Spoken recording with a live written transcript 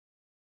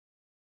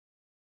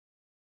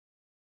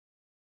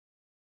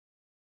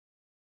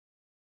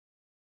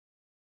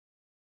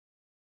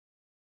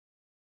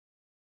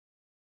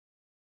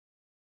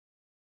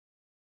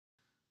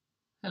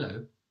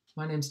Hello,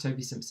 my name's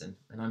Toby Simpson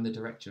and I'm the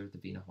director of the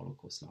Wiener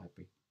Holocaust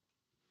Library.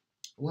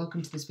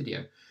 Welcome to this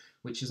video,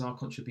 which is our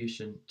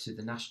contribution to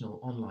the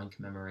national online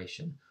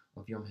commemoration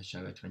of Yom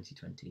HaShoah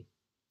 2020.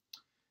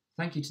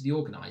 Thank you to the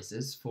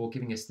organisers for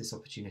giving us this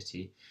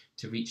opportunity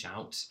to reach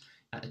out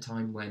at a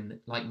time when,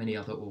 like many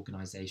other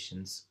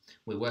organisations,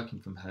 we're working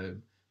from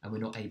home and we're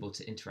not able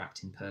to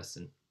interact in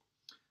person.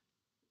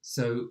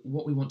 So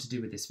what we want to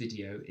do with this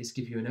video is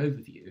give you an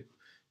overview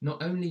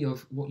not only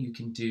of what you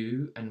can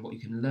do and what you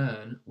can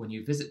learn when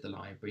you visit the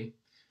library,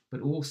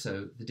 but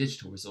also the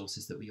digital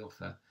resources that we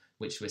offer,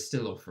 which we're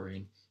still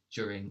offering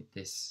during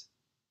this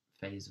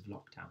phase of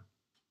lockdown.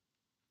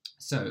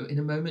 So in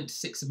a moment,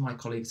 6 of my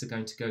colleagues are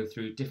going to go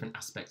through different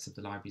aspects of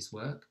the library's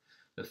work,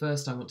 but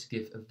first I want to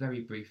give a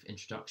very brief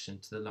introduction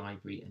to the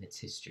library and its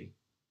history.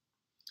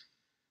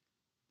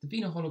 The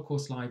Wiener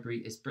Holocaust Library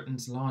is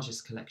Britain's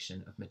largest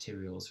collection of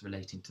materials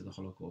relating to the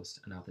Holocaust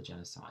and other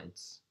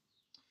genocides.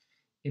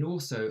 It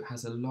also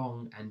has a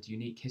long and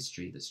unique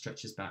history that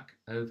stretches back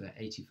over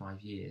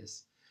 85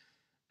 years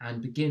and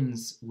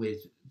begins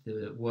with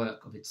the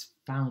work of its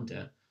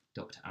founder,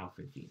 Dr.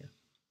 Alfred Wiener.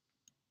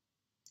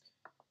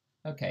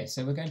 Okay,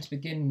 so we're going to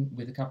begin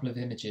with a couple of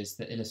images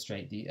that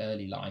illustrate the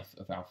early life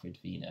of Alfred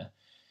Wiener.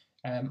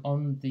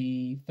 On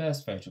the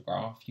first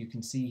photograph, you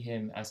can see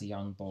him as a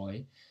young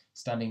boy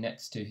standing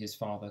next to his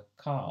father,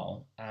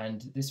 Karl,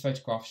 and this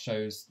photograph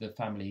shows the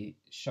family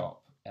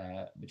shop,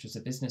 which was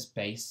a business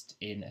based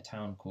in a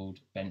town called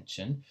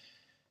Benchen,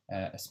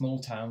 a small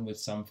town with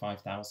some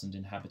 5,000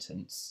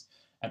 inhabitants.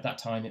 At that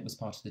time it was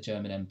part of the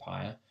German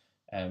Empire.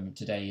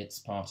 Today it's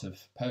part of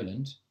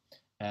Poland.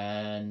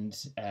 And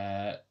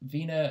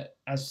Wiener,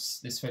 as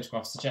this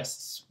photograph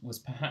suggests, was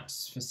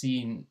perhaps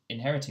foreseen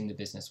inheriting the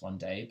business one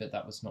day, but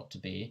that was not to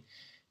be.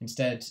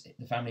 Instead,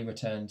 the family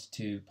returned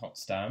to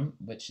Potsdam,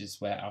 which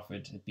is where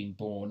Alfred had been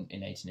born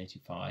in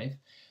 1885.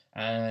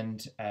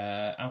 And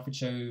Alfred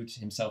showed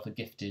himself a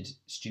gifted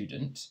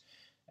student,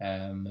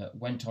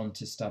 went on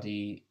to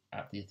study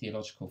at the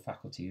theological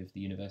faculty of the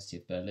University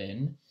of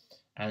Berlin,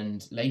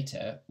 and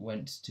later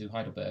went to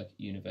Heidelberg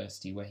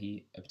University, where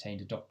he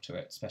obtained a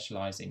doctorate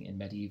specialising in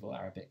medieval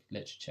Arabic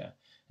literature,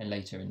 and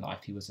later in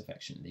life he was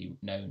affectionately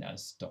known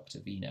as Dr.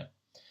 Wiener.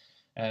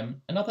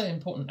 Another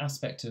important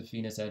aspect of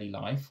Wiener's early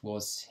life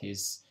was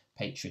his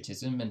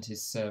patriotism and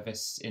his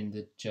service in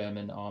the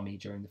German army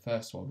during the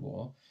First World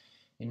War.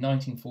 In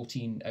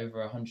 1914, over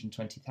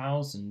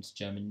 120,000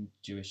 German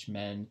Jewish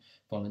men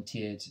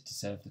volunteered to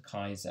serve the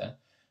Kaiser,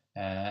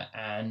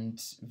 and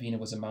Wiener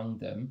was among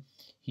them.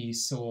 He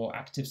saw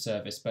active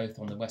service both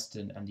on the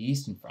Western and the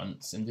Eastern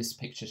fronts, and this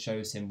picture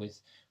shows him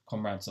with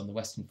comrades on the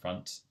Western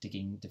front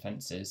digging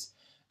defences.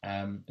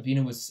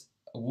 Wiener was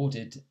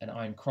awarded an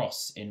Iron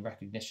Cross in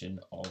recognition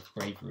of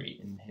bravery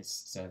in his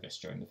service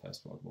during the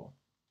First World War.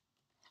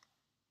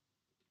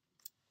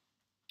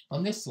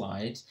 On this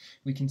slide,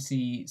 we can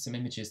see some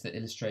images that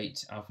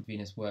illustrate Alfred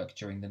Wiener's work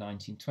during the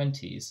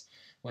 1920s,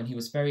 when he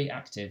was very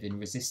active in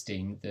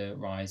resisting the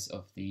rise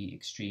of the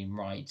extreme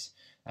right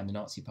and the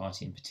Nazi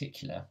Party in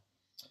particular.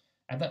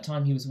 At that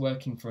time, he was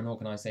working for an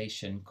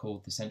organisation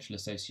called the Central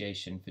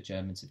Association for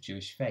Germans of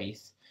Jewish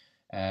Faith,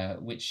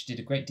 which did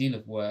a great deal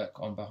of work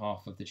on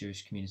behalf of the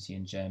Jewish community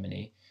in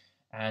Germany,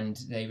 and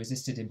they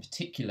resisted in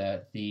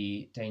particular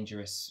the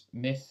dangerous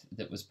myth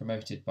that was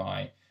promoted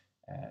by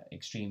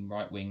extreme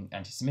right-wing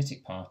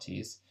anti-Semitic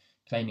parties,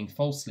 claiming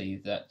falsely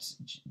that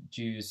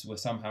Jews were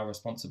somehow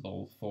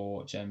responsible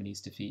for Germany's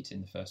defeat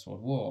in the First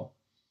World War.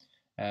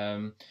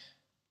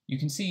 You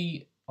can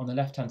see on the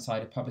left-hand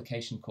side a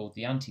publication called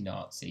The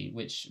Anti-Nazi,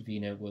 which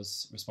Wiener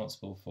was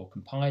responsible for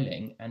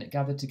compiling, and it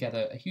gathered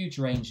together a huge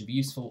range of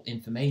useful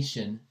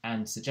information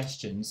and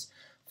suggestions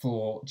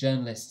for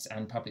journalists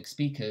and public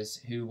speakers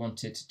who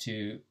wanted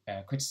to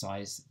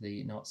criticise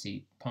the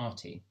Nazi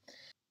Party.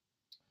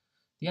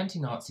 The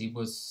Anti-Nazi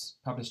was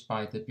published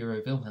by the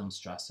Bureau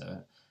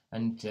Wilhelmstrasse,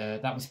 and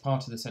that was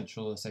part of the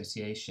Central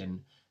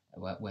Association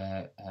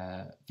where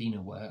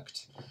Wiener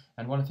worked.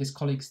 And one of his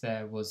colleagues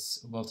there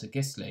was Walter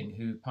Gissling,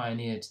 who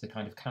pioneered the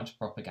kind of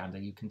counter-propaganda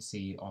you can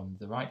see on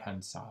the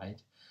right-hand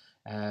side.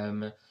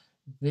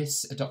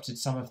 This adopted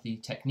some of the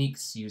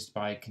techniques used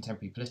by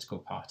contemporary political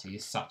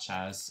parties, such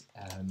as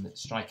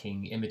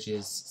striking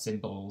images,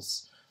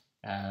 symbols,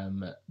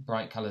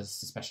 bright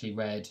colours, especially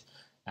red,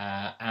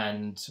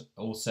 and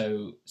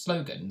also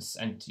slogans.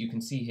 And you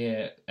can see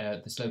here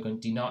the slogan,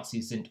 Die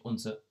Nazis sind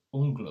unser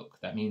Unglück.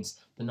 That means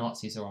the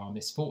Nazis are our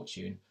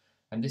misfortune.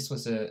 And this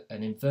was an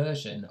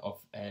inversion of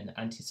an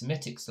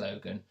anti-Semitic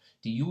slogan,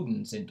 Die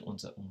Juden sind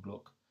unser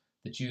Unglück.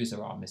 The Jews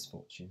are our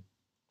misfortune.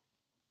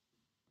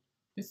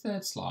 This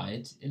third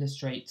slide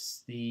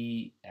illustrates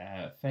the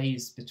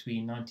phase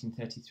between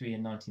 1933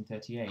 and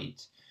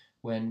 1938,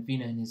 when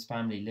Wiener and his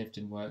family lived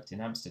and worked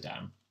in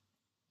Amsterdam.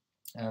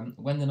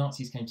 When the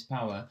Nazis came to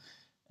power,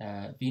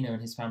 Wiener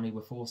and his family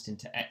were forced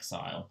into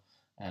exile,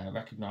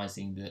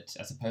 recognising that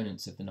as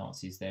opponents of the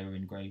Nazis they were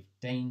in grave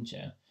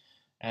danger.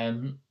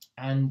 And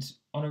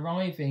on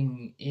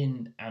arriving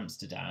in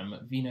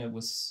Amsterdam, Wiener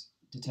was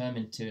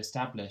determined to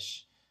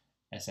establish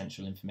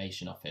Central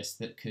Information Office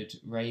that could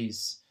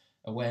raise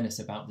awareness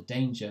about the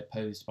danger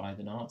posed by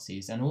the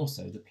Nazis and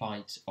also the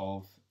plight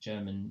of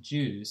German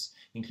Jews,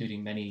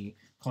 including many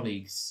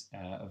colleagues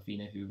of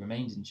Wiener who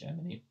remained in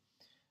Germany.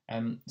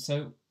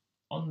 So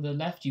on the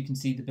left, you can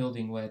see the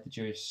building where the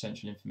Jewish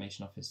Central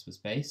Information Office was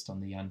based,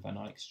 on the Jan van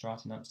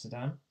Eyckstraat in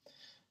Amsterdam.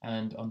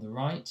 And on the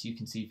right, you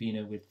can see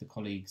Wiener with the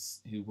colleagues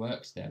who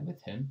worked there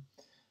with him.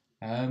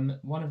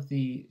 One of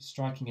the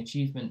striking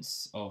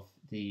achievements of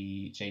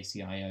the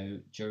JCIO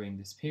during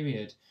this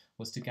period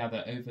was to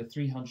gather over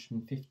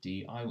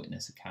 350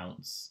 eyewitness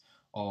accounts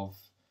of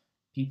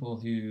people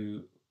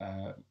who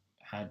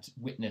had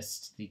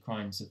witnessed the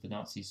crimes of the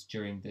Nazis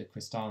during the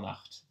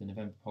Kristallnacht, the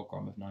November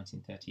pogrom of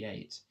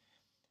 1938.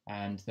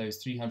 And those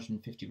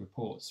 350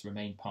 reports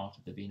remain part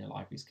of the Wiener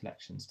Library's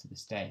collections to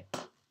this day.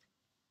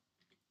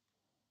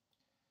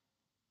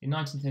 In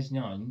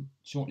 1939,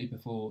 shortly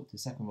before the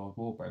Second World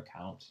War broke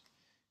out,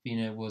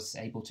 Wiener was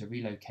able to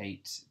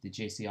relocate the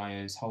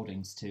JCIO's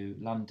holdings to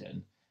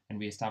London and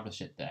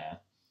re-establish it there.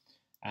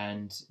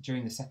 And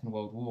during the Second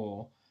World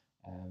War,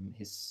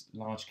 his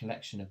large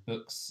collection of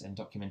books and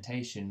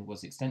documentation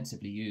was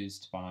extensively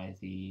used by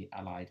the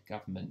Allied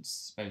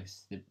governments,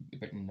 both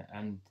Britain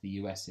and the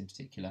US in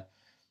particular,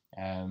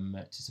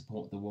 to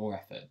support the war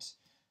effort.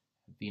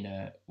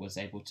 Wiener was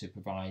able to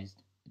provide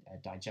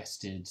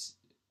digested,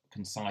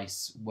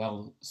 concise,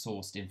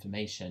 well-sourced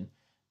information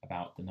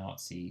about the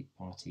Nazi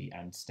party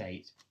and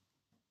state.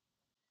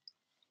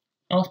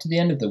 After the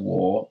end of the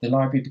war, the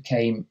library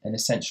became an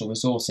essential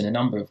resource in a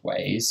number of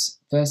ways,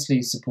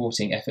 firstly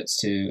supporting efforts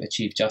to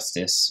achieve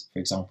justice, for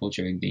example,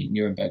 during the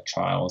Nuremberg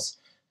trials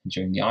and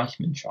during the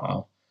Eichmann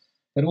trial,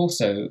 but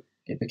also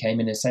it became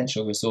an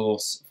essential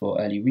resource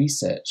for early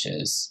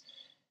researchers,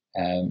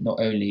 not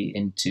only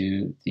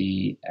into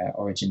the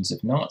origins of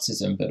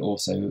Nazism, but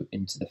also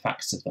into the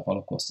facts of the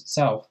Holocaust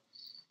itself.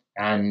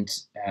 And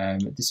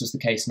this was the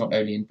case not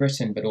only in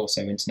Britain, but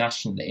also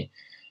internationally.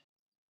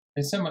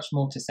 There's so much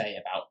more to say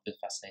about the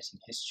fascinating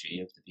history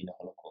of the Wiener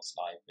Holocaust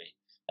Library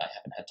that I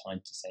haven't had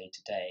time to say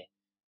today.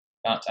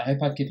 But I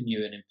hope I've given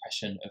you an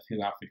impression of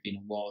who Alfred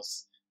Wiener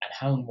was and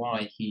how and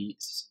why he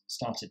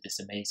started this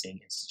amazing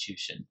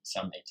institution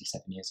some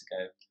 87 years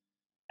ago.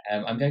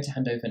 I'm going to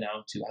hand over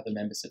now to other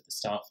members of the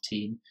staff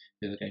team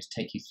who are going to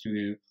take you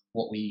through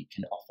what we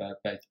can offer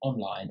both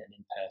online and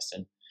in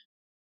person.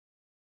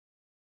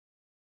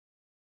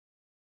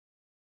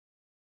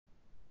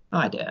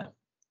 Hi there.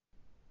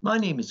 My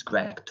name is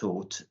Greg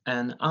Toth,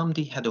 and I'm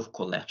the head of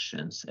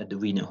collections at the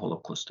Wiener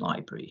Holocaust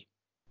Library.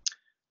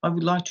 I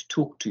would like to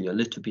talk to you a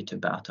little bit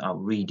about our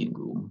reading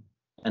room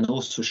and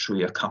also show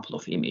you a couple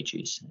of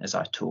images as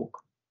I talk.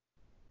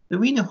 The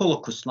Wiener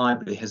Holocaust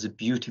Library has a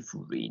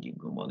beautiful reading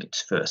room on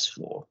its first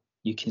floor.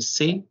 You can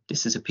see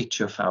this is a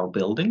picture of our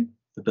building,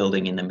 the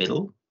building in the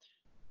middle,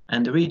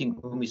 and the reading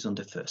room is on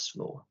the first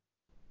floor.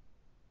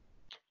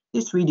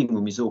 This reading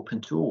room is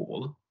open to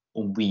all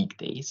on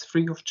weekdays,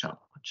 free of charge.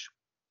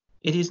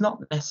 It is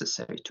not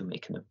necessary to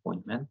make an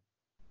appointment.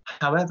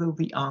 However,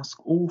 we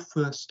ask all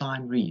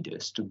first-time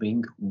readers to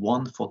bring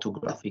one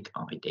photographic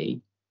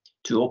ID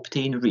to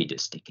obtain a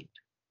reader's ticket.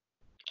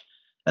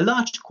 A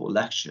large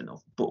collection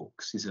of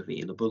books is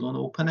available on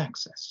open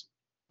access.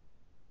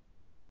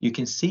 You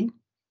can see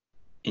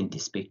in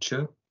this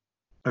picture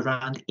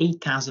around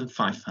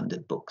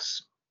 8,500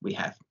 books we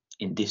have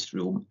in this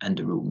room and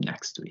the room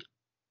next to it.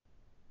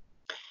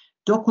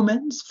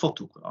 Documents,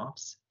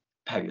 photographs,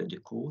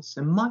 periodicals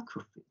and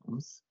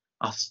microfilms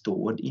are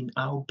stored in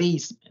our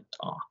basement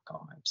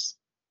archives.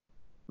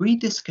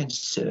 Readers can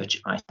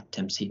search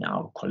items in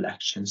our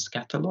collections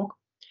catalogue.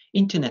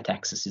 Internet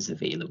access is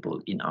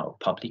available in our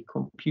public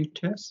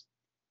computers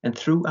and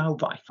through our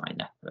Wi-Fi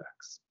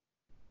networks.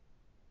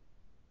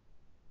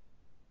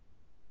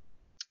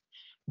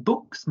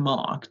 Books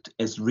marked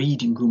as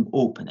reading room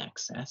open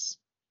access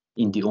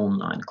in the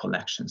online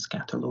collections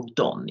catalogue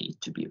don't need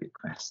to be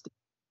requested.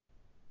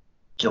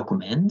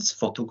 Documents,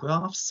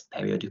 photographs,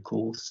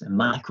 periodicals, and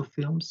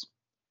microfilms,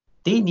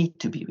 they need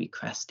to be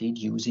requested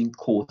using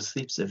call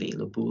slips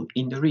available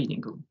in the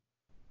reading room.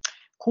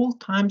 Call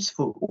times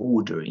for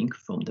ordering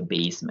from the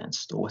basement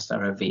stores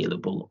are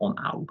available on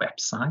our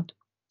website,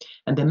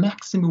 and the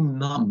maximum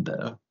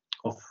number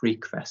of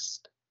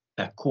requests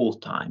per call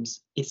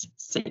times is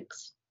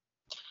 6.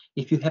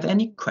 If you have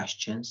any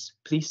questions,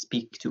 please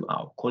speak to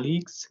our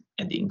colleagues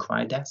at the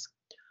inquiry desk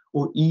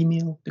or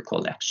email the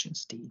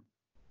collections team.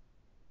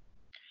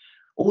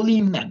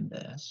 Only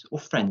members or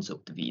friends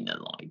of the Wiener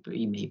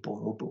Library may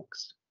borrow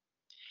books.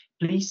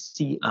 Please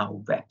see our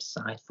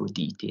website for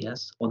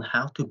details on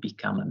how to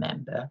become a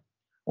member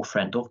or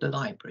friend of the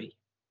library.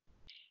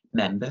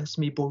 Members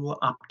may borrow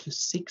up to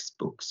 6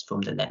 books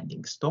from the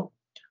lending stock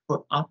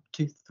for up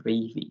to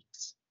 3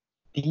 weeks.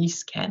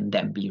 These can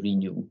then be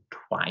renewed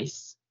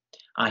twice,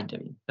 either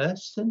in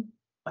person,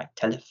 by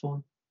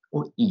telephone,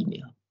 or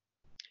email.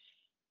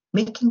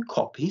 Making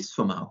copies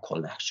from our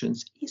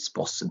collections is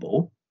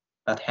possible,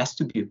 but has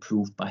to be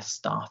approved by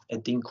staff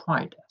at the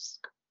inquiry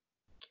desk.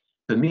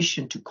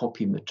 Permission to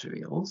copy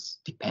materials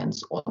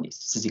depends on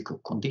its physical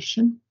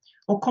condition,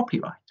 or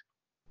copyright.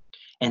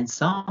 And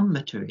some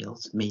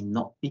materials may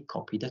not be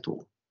copied at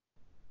all.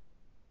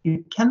 If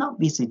you cannot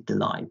visit the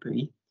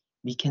library,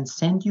 we can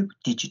send you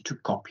digital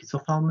copies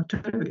of our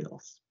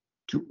materials.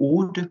 To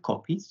order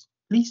copies,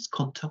 please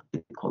contact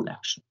the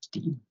collections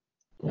team.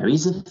 There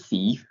is a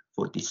fee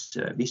for this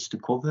service to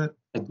cover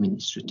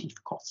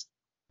administrative costs.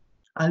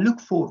 I look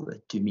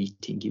forward to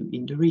meeting you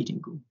in the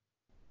reading room.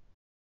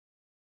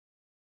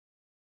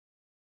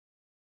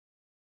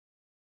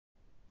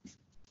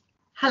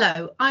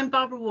 Hello, I'm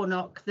Barbara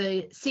Warnock,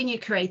 the Senior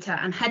Curator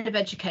and Head of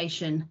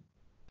Education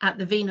at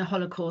the Wiener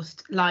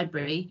Holocaust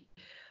Library,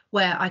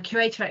 where I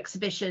curate our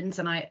exhibitions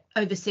and I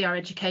oversee our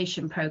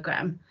education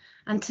programme.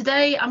 And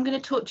today I'm going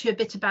to talk to you a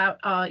bit about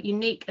our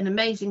unique and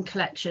amazing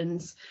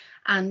collections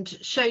and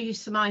show you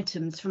some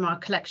items from our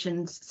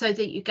collections so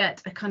that you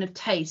get a kind of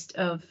taste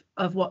of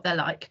what they're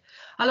like.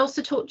 I'll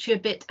also talk to you a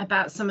bit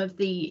about some of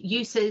the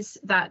uses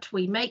that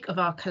we make of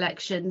our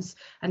collections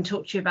and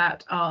talk to you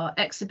about our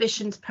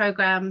exhibitions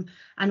programme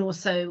and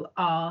also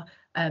our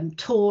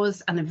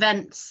tours and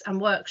events and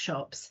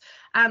workshops.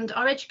 And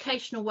our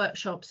educational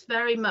workshops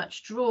very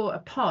much draw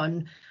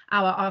upon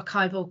our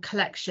archival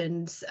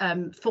collections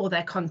for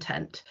their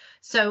content.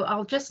 So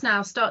I'll just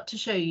now start to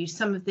show you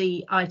some of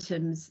the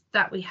items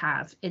that we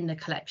have in the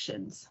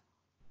collections.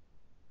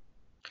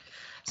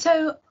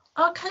 So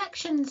our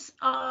collections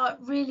are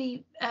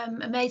really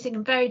amazing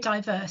and very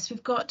diverse.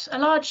 We've got a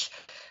large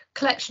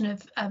collection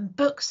of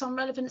books on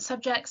relevant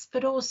subjects,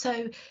 but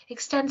also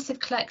extensive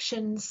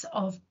collections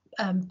of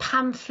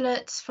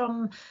pamphlets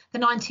from the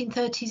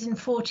 1930s and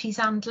 40s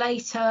and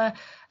later,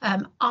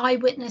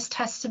 eyewitness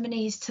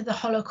testimonies to the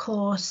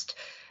Holocaust,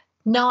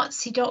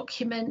 Nazi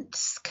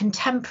documents,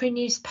 contemporary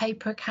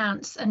newspaper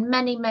accounts, and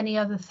many, many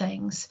other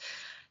things.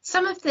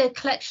 Some of the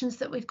collections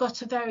that we've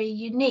got are very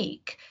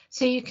unique.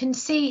 So you can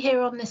see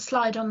here on this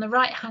slide on the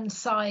right-hand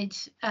side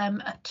a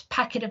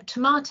packet of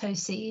tomato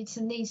seeds,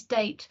 and these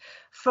date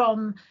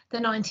from the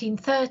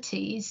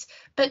 1930s.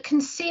 But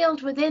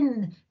concealed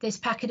within this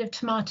packet of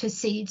tomato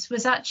seeds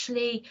was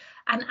actually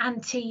an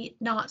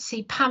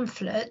anti-Nazi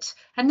pamphlet.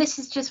 And this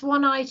is just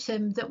one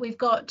item that we've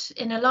got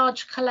in a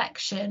large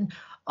collection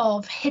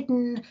of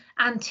hidden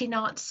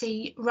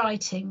anti-Nazi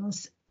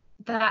writings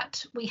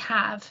that we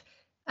have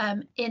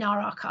in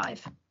our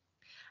archive.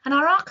 And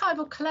our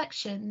archival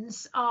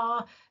collections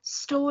are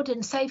stored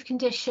in safe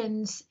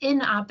conditions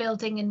in our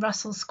building in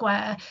Russell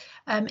Square,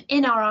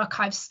 in our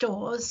archive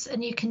stores,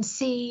 and you can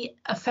see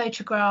a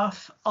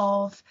photograph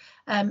of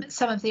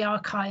some of the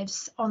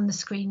archives on the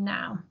screen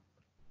now.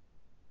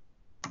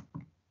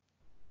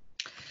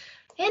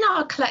 In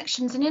our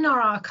collections and in our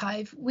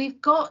archive,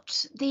 we've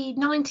got the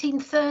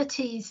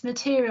 1930s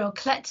material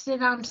collected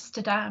in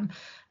Amsterdam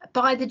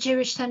by the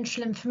Jewish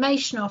Central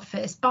Information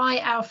Office, by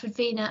Alfred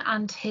Wiener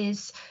and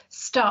his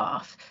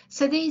staff.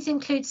 So these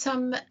include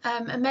some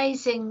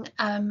amazing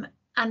and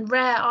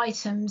rare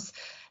items,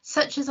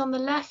 such as on the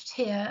left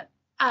here,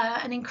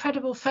 an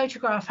incredible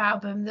photograph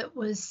album that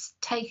was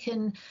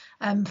taken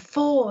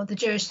for the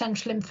Jewish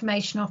Central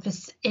Information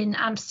Office in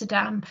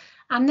Amsterdam.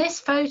 And this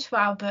photo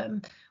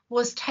album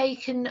was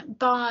taken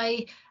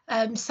by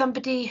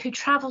somebody who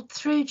travelled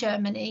through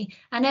Germany,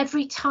 and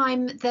every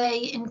time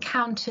they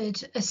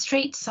encountered a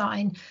street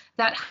sign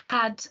that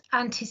had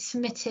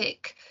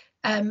anti-Semitic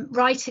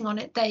writing on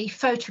it, they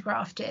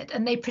photographed it,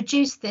 and they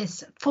produced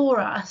this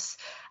for us.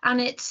 And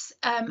it's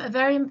a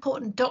very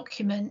important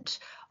document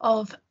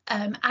of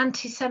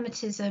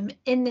anti-Semitism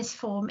in this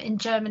form in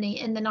Germany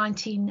in the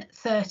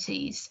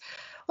 1930s.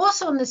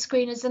 Also on the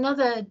screen is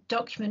another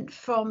document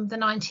from the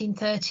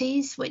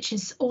 1930s, which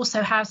is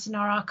also housed in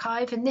our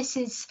archive, and this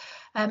is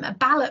a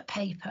ballot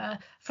paper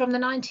from the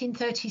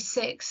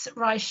 1936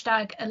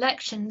 Reichstag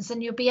elections,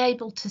 and you'll be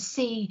able to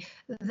see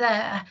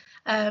there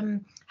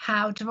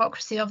how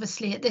democracy,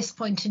 obviously at this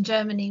point in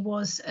Germany,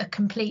 was a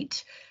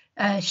complete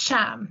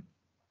sham.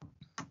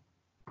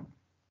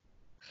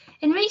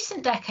 In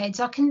recent decades,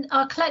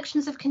 our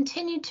collections have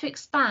continued to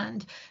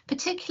expand,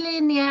 particularly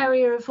in the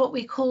area of what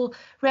we call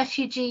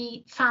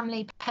refugee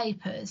family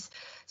papers.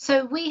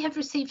 So we have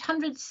received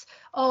hundreds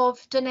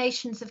of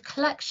donations of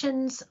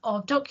collections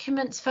of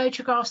documents,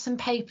 photographs and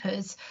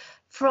papers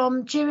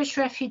from Jewish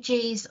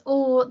refugees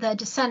or their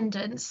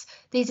descendants.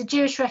 These are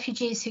Jewish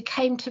refugees who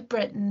came to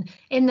Britain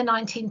in the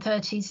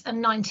 1930s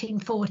and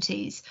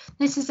 1940s.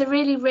 This is a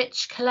really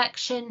rich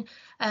collection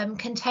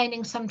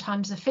containing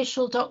sometimes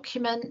official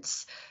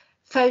documents,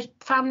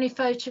 family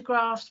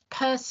photographs,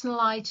 personal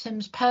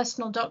items,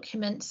 personal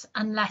documents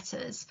and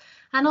letters.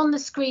 And on the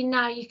screen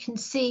now you can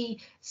see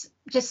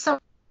just some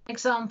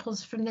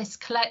examples from this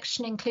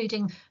collection,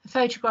 including a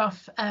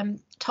photograph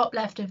top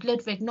left of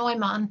Ludwig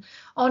Neumann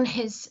on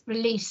his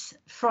release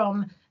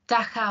from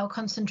Dachau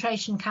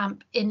concentration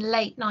camp in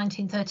late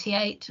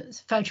 1938. It was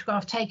a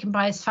photograph taken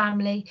by his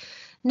family.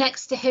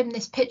 Next to him,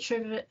 this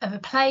picture of a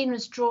plane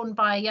was drawn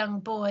by a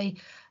young boy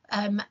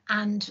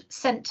and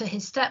sent to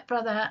his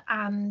stepbrother,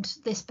 and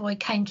this boy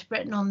came to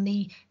Britain on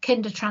the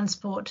Kinder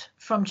transport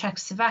from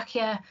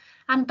Czechoslovakia.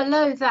 And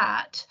below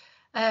that,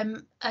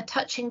 a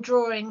touching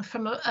drawing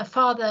from a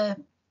father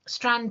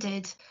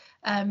stranded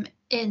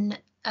in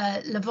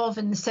Lvov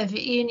in the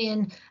Soviet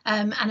Union,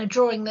 and a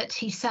drawing that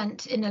he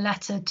sent in a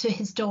letter to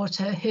his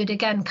daughter, who had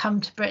again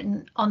come to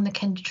Britain on the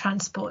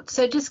Kindertransport.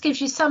 So it just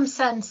gives you some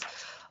sense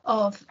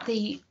of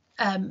the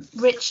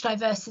rich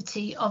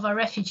diversity of our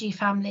refugee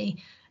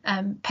family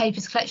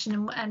papers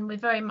collection, and we're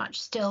very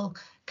much still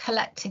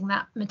collecting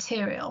that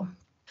material.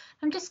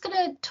 I'm just going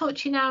to talk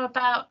to you now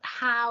about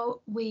how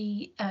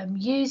we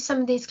use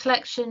some of these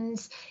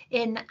collections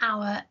in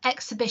our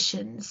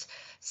exhibitions.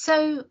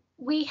 So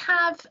we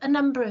have a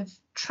number of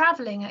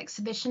travelling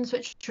exhibitions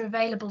which are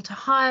available to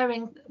hire,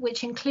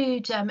 which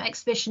include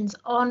exhibitions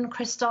on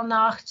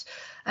Kristallnacht,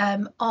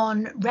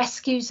 on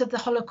rescues of the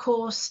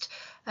Holocaust.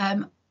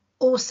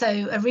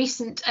 Also, a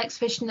recent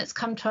exhibition that's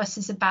come to us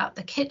is about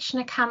the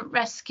Kitchener camp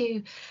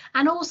rescue.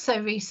 And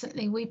also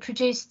recently we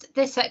produced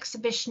this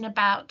exhibition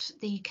about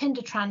the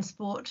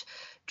Kindertransport,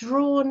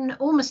 drawn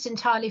almost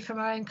entirely from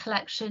our own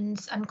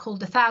collections and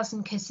called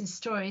 1,000 Kisses,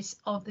 Stories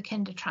of the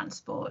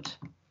Kindertransport.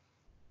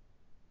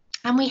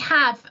 And we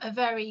have a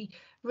very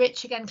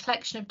rich, again,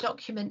 collection of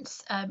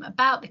documents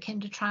about the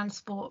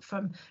Kindertransport,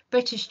 from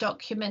British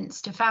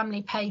documents to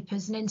family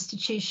papers and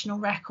institutional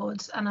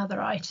records and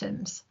other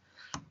items.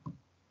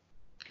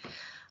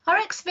 Our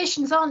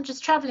exhibitions aren't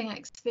just travelling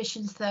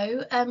exhibitions,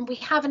 though. We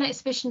have an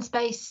exhibition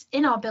space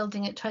in our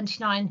building at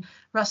 29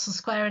 Russell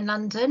Square in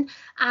London,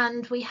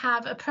 and we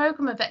have a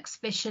programme of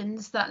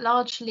exhibitions that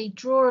largely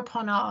draw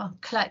upon our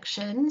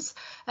collections.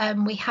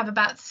 We have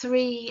about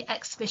 3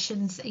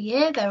 exhibitions a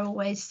year. They're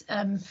always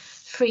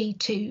free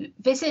to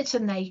visit,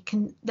 and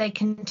they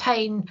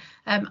contain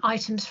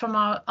items from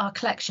our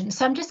collection.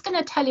 So I'm just going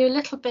to tell you a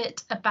little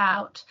bit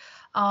about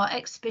our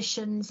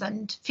exhibitions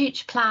and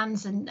future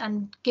plans,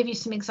 and give you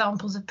some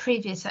examples of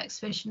previous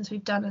exhibitions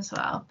we've done as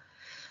well.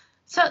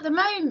 So at the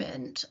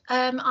moment,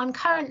 I'm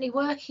currently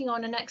working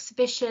on an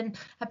exhibition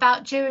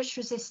about Jewish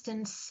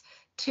resistance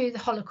to the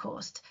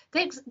Holocaust.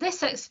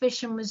 This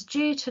exhibition was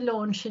due to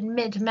launch in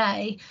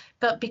mid-May,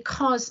 but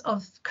because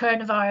of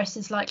coronavirus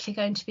is likely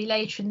going to be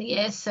later in the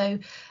year, so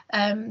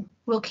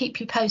we'll keep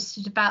you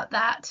posted about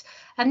that.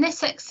 And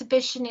this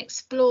exhibition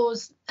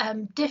explores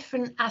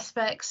different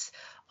aspects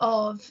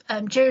of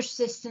Jewish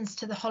resistance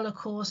to the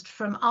Holocaust,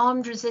 from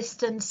armed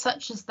resistance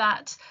such as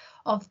that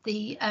of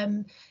the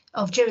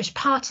of Jewish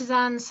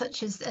partisans,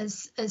 such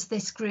as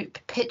this group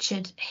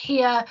pictured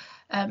here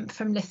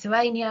from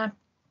Lithuania.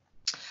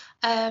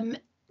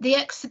 The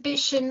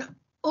exhibition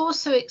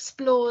also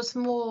explores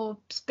more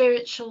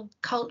spiritual,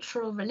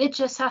 cultural,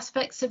 religious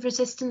aspects of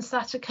resistance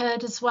that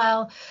occurred as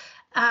well.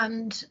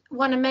 And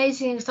one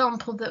amazing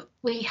example that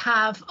we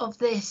have of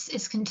this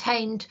is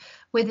contained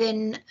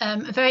within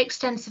a very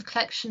extensive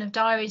collection of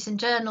diaries and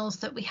journals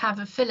that we have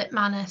of Philip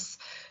Manus,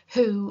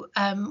 who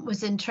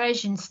was in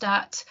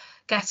Theresienstadt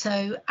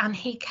ghetto, and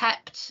he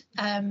kept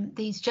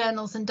these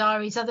journals and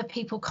diaries. Other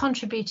people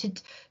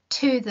contributed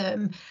to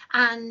them,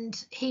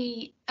 and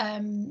he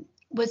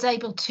was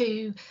able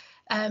to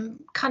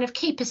kind of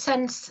keep a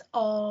sense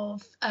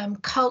of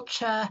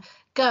culture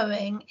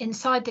going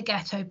inside the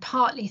ghetto,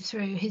 partly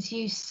through his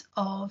use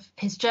of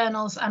his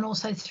journals and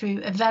also through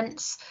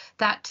events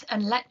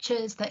and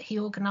lectures that he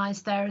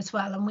organised there as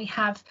well. And we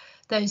have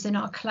those in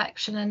our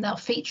collection, and they'll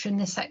feature in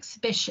this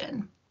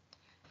exhibition.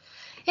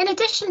 In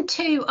addition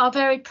to our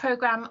varied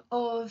programme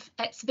of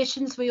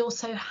exhibitions, we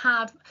also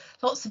have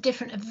lots of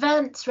different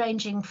events,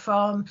 ranging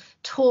from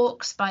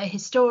talks by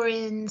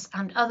historians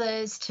and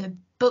others to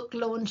book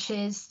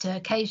launches to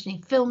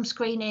occasionally film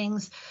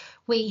screenings.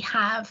 We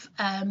have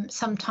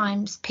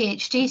sometimes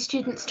PhD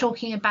students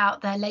talking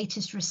about their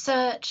latest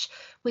research.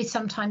 We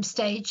sometimes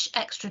stage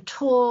extra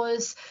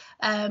tours,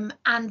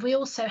 and we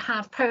also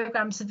have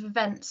programmes of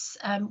events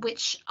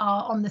which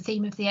are on the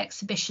theme of the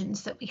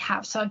exhibitions that we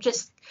have. So I've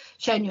just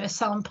shown you a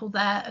sample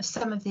there of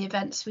some of the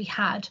events we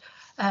had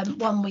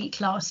 1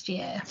 week last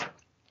year.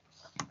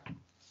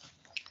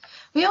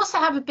 We also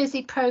have a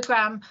busy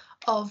programme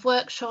of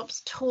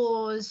workshops,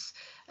 tours,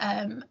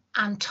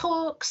 and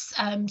talks.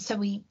 So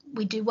we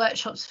do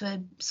workshops for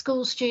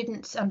school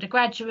students,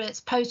 undergraduates,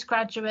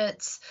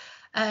 postgraduates,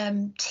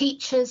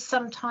 teachers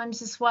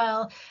sometimes as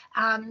well.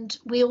 And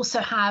we also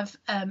have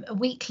a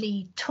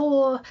weekly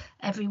tour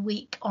every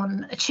week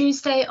on a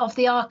Tuesday of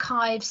the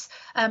archives,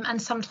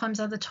 and sometimes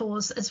other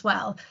tours as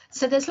well.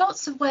 So there's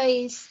lots of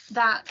ways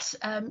that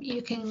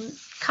you can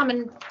come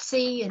and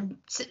see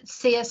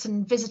us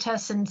and visit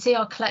us and see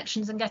our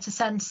collections and get a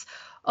sense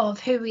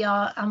of who we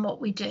are and what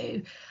we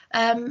do.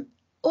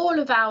 All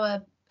of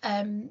our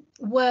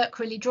work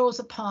really draws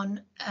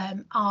upon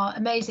our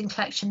amazing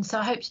collection, so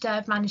I hope today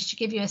I've managed to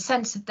give you a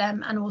sense of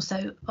them and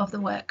also of the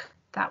work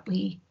that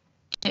we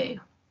do.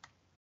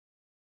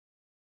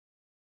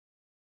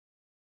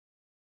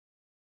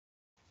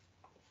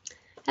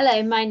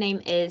 Hello, my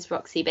name is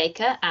Roxy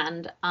Baker,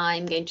 and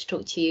I'm going to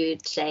talk to you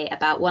today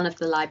about one of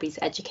the library's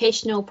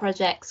educational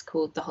projects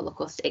called the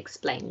Holocaust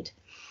Explained.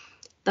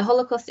 The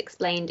Holocaust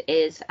Explained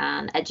is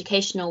an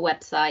educational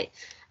website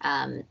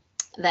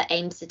that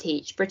aims to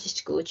teach British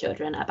school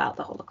children about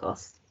the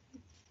Holocaust.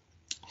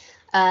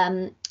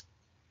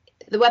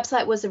 The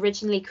website was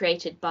originally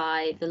created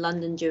by the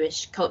London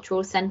Jewish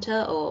Cultural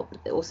Centre, or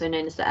also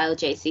known as the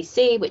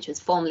LJCC, which was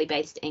formerly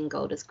based in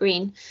Golders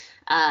Green.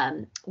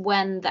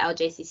 When the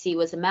LJCC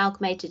was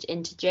amalgamated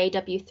into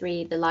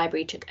JW3, the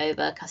library took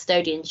over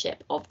custodianship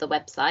of the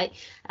website,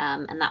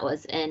 and that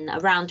was in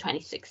around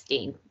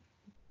 2016.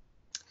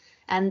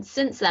 And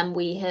since then,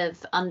 we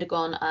have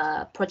undergone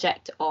a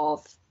project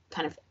of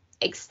kind of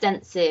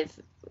extensive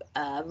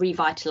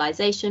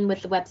revitalization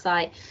with the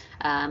website.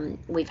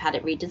 We've had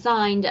it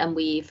redesigned, and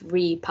we've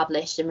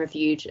republished and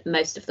reviewed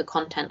most of the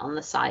content on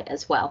the site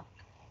as well.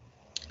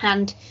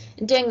 And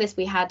in doing this,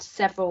 we had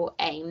several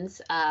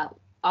aims.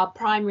 Our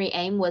primary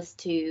aim was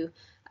to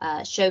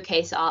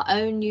showcase our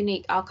own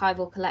unique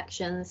archival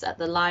collections at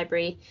the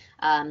library,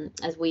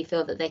 as we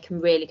feel that they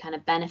can really kind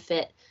of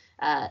benefit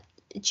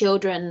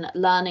children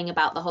learning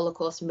about the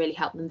Holocaust and really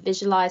help them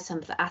visualize some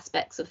of the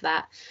aspects of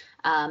that.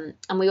 And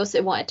we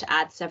also wanted to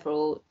add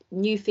several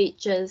new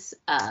features,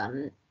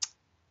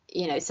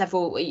 you know,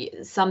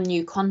 some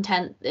new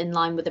content in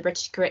line with the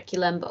British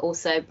curriculum, but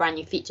also brand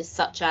new features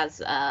such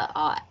as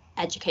our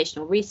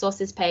educational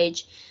resources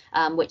page,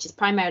 which is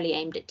primarily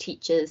aimed at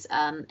teachers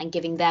and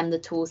giving them the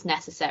tools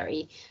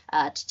necessary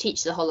to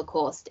teach the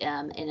Holocaust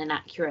in an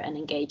accurate and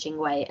engaging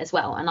way as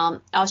well.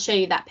 And I'll show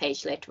you that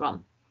page later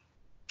on.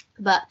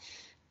 But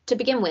to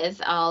begin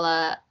with,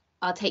 I'll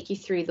take you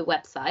through the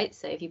website.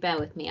 So if you bear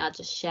with me, I'll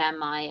just share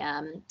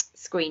my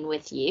screen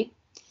with you.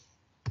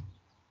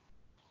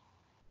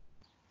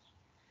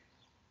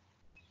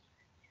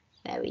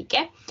 There we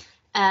go.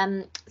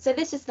 So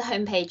this is the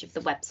homepage of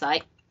the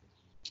website.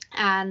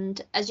 And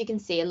as you can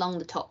see along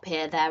the top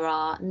here, there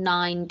are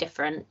 9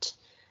 different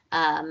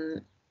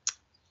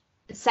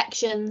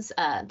sections.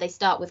 They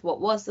start with what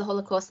was the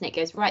Holocaust, and it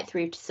goes right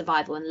through to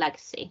survival and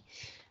legacy.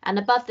 And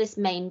above this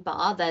main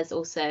bar, there's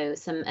also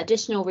some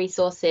additional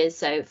resources.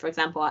 So, for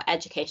example, our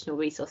educational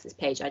resources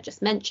page I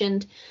just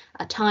mentioned,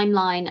 a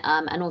timeline,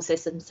 and also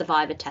some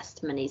survivor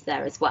testimonies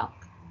there as well.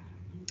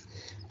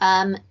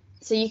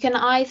 So you can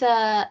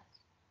either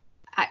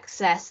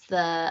access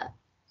the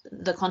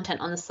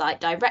content on the site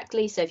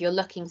directly. So if you're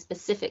looking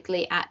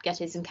specifically at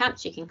ghettos and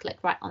camps, you can click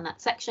right on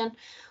that section,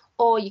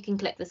 or you can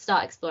click the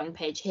Start Exploring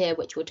page here,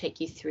 which will take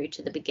you through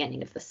to the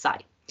beginning of the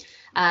site.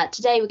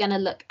 Today we're going to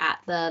look at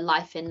the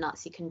Life in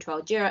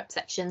Nazi-Controlled Europe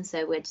section,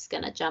 so we're just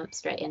going to jump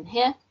straight in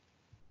here.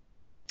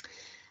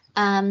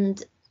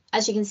 And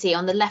as you can see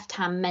on the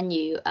left-hand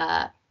menu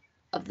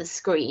of the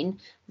screen,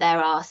 there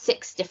are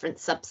 6 different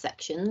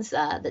subsections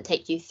that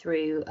take you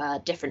through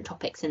different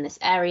topics in this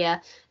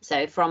area.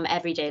 So from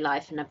everyday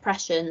life and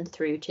oppression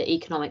through to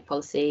economic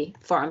policy,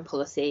 foreign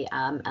policy,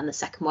 and the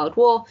Second World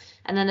War.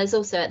 And then there's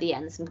also at the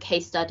end some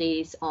case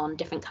studies on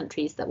different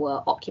countries that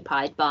were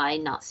occupied by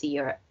Nazi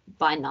Europe,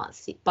 by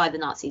the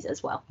Nazis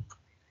as well.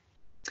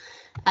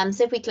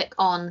 So if we click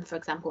on, for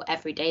example,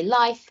 everyday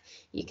life,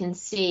 you can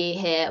see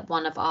here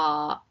one of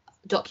our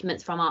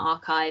documents from our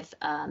archive,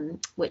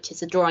 which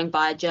is a drawing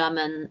by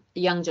a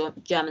young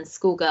German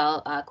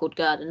schoolgirl called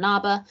Gerda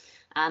Naber,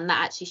 and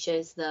that actually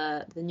shows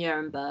the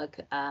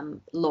Nuremberg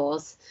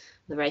laws,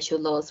 the racial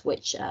laws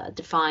which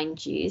defined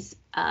Jews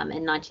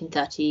in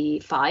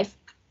 1935.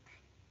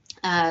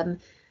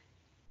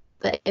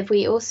 But if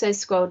we also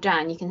scroll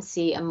down, you can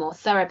see a more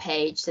thorough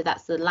page. So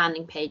that's the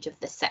landing page of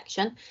this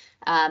section.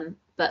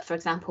 But for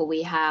example,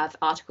 we have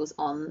articles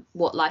on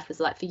what life was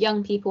like for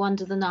young people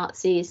under the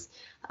Nazis.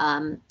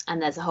 And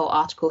there's a whole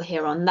article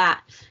here on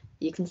that.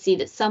 You can see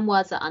that some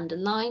words are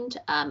underlined,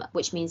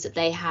 which means that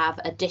they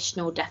have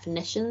additional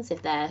definitions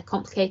if they're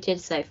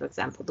complicated. So, for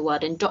example, the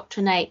word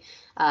indoctrinate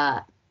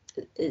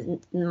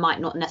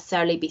might not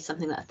necessarily be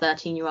something that a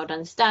 13-year-old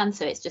understands,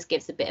 so it just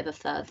gives a bit of a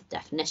further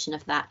definition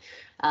of that.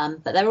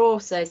 But there are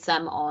also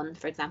some on,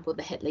 for example,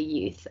 the Hitler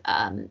Youth,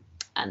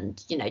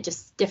 and you know,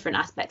 just different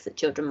aspects that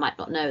children might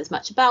not know as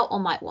much about or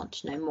might want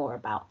to know more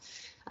about.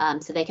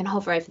 So they can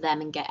hover over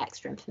them and get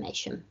extra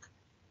information.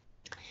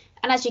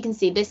 And as you can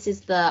see, this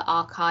is the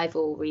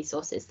archival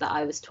resources that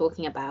I was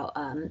talking about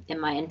in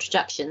my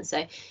introduction.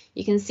 So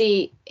you can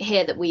see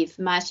here that we've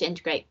managed to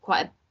integrate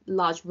quite a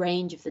large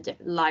range of the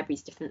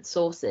library's different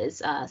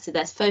sources. So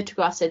there's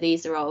photographs, so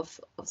these are of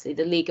obviously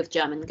the League of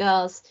German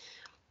Girls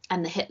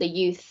and the Hitler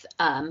Youth,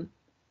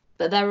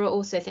 but there are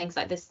also things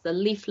like this, the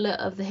leaflet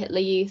of the Hitler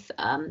Youth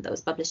that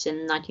was published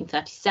in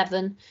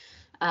 1937,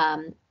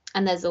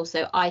 and there's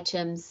also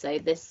items, so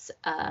this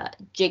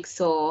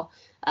jigsaw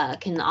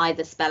can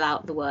either spell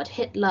out the word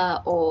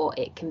Hitler or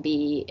it can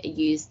be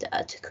used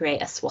to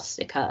create a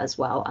swastika as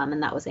well,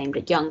 and that was aimed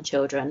at young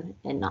children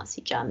in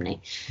Nazi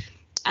Germany.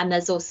 And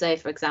there's also,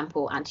 for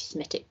example,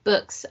 anti-Semitic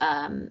books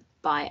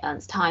by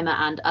Ernst Heimer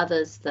and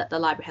others that the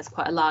library has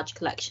quite a large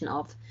collection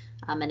of,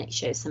 and it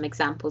shows some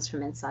examples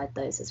from inside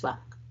those as well.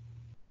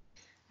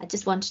 I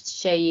just wanted to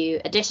show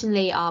you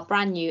additionally our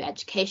brand new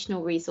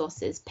educational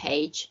resources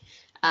page.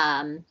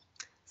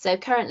 So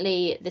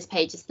currently this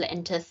page is split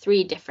into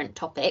 3 different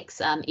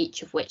topics,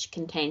 each of which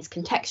contains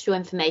contextual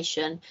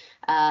information,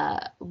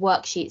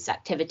 worksheets,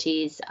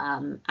 activities,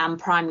 and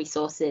primary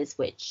sources,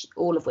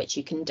 all of which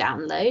you can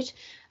download.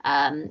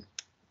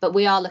 But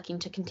we are looking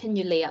to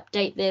continually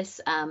update this.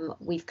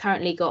 We've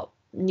currently got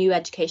new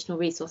educational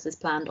resources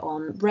planned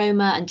on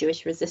Roma and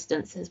Jewish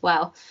resistance as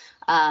well.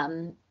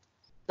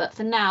 But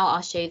for now,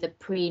 I'll show you the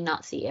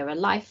pre-Nazi era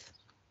life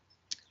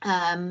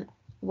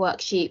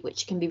worksheet,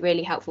 which can be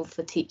really helpful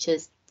for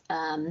teachers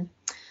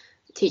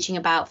teaching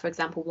about, for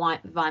example,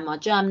 Weimar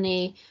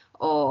Germany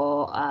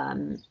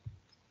or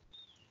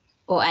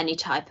any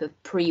type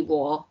of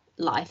pre-war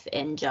life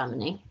in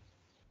Germany.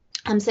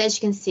 So as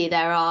you can see,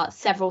 there are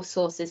several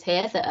sources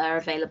here that are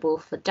available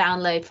for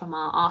download from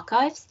our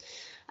archives.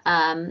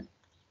 And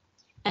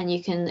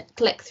you can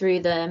click through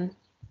them,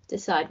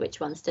 decide which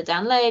ones to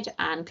download,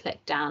 and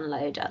click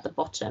download at the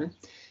bottom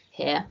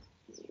here.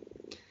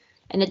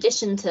 In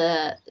addition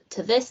to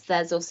this,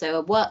 there's also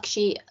a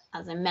worksheet,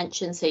 as I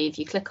mentioned. So if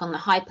you click on the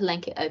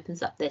hyperlink, it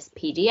opens up this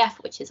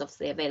PDF, which is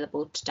obviously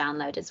available to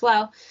download as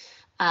well.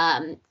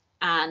 And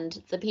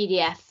the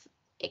PDF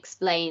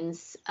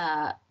explains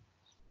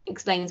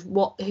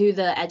who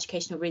the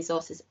educational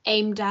resource is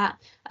aimed at,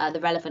 the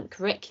relevant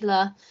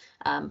curricula,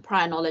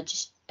 prior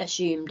knowledge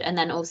assumed, and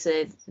then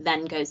also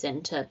goes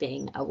into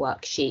being a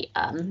worksheet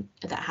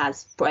that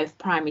has both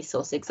primary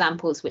source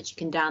examples, which you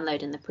can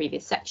download in the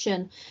previous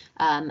section,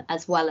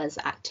 as well as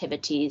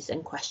activities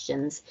and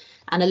questions,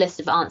 and a list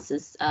of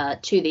answers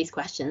to these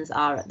questions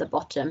are at the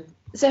bottom.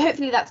 So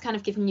hopefully that's kind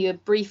of given you a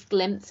brief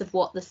glimpse of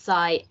what the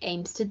site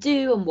aims to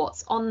do and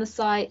what's on the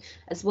site,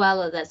 as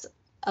well as there's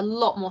a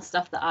lot more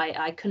stuff that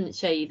I couldn't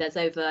show you. There's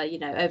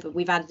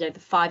we've added over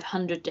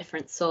 500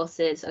 different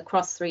sources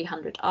across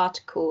 300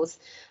 articles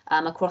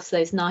across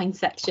those 9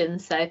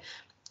 sections. So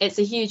it's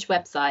a huge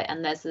website,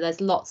 and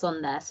there's lots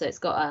on there. So it's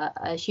got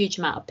a huge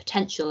amount of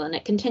potential, and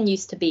it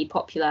continues to be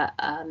popular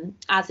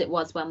as it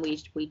was when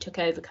we took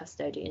over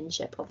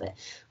custodianship of it,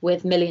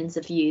 with millions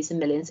of views and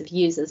millions of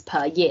users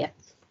per year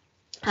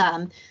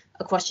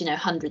across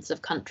hundreds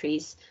of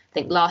countries. I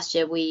think last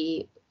year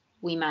we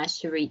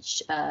managed to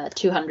reach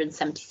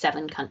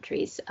 277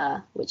 countries,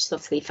 which is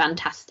obviously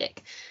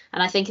fantastic.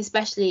 And I think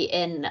especially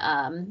in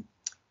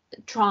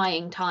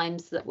trying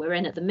times that we're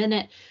in at the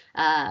minute,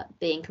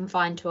 being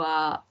confined to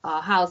our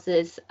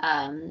houses,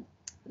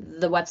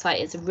 the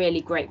website is a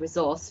really great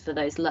resource for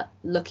those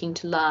looking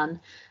to learn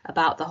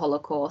about the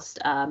Holocaust,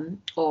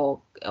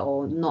 or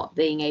not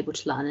being able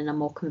to learn in a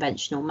more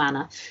conventional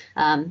manner.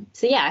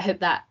 So yeah, I hope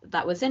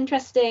that was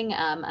interesting,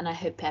 and I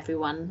hope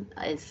everyone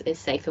is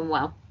safe and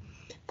well.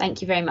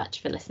 Thank you very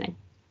much for listening.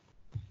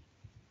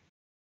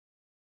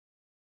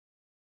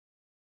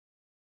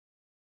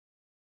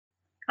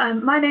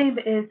 My name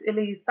is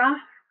Elise Bass.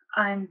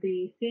 I'm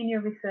the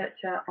Senior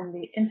Researcher on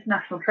the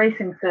International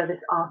Tracing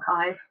Service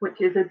Archive, which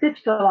is a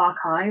digital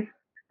archive,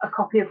 a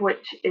copy of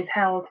which is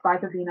held by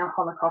the Wiener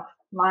Holocaust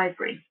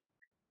Library.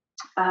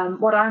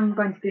 What I'm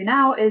going to do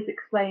now is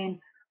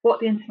explain what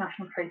the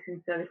International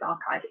Tracing Service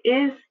Archive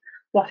is,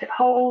 what it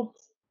holds,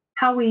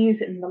 how we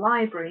use it in the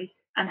library,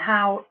 and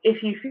how,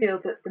 if you feel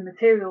that the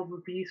material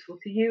would be useful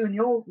to you and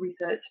your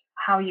research,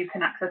 how you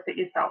can access it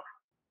yourself.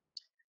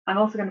 I'm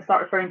also going to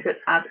start referring to it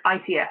as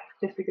ITS,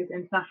 just because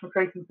International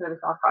Tracing Service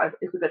Archive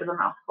is a bit of a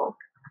mouthful.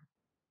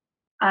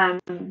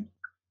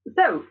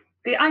 So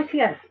the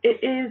ITS,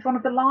 it is one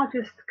of the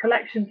largest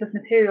collections of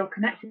material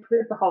connected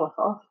with the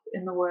Holocaust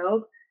in the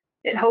world.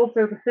 It holds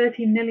over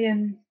 30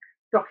 million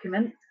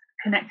documents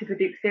connected with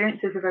the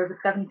experiences of over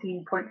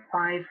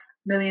 17.5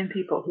 million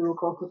people who were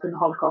caught up in the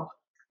Holocaust.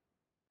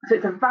 So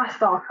it's a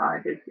vast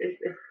archive. It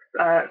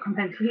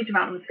contains a huge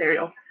amount of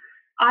material.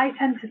 I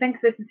tend to think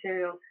of this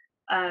material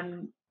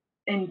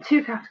in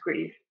 2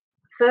 categories.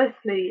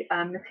 Firstly,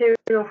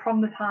 material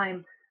from the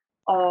time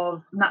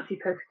of Nazi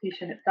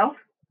persecution itself.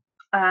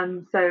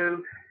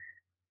 So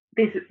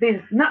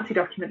these Nazi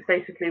documents,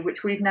 basically,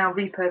 which we've now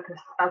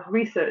repurposed as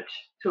research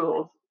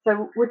tools.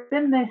 So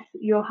within this,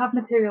 you'll have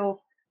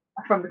material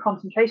from the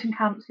concentration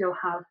camps, you'll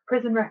have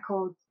prison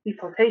records,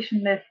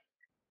 deportation lists.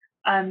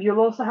 You'll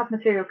also have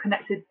material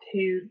connected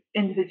to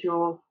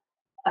individual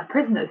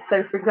prisoners.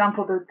 So, for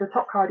example, the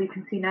top card you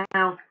can see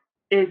now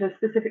is a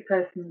specific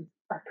person's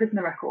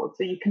prisoner record.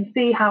 So you can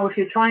see how, if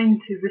you're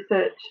trying to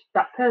research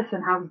that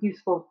person, how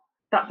useful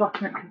that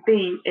document could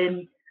be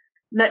in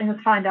letting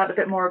us find out a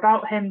bit more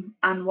about him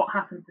and what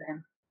happened to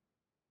him.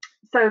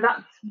 So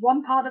that's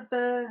one part of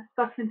the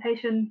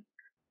documentation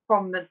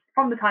from the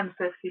time of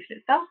persecution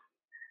itself.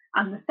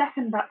 And the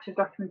second batch of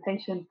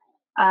documentation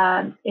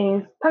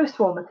is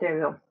post-war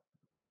material.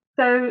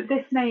 So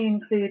this may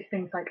include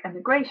things like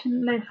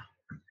emigration lists,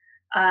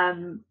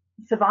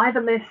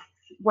 survivor lists,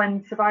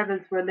 when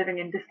survivors were living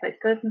in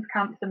displaced persons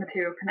camps, the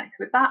material connected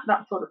with that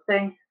sort of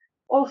thing.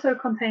 Also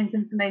contains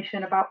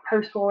information about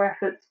post-war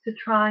efforts to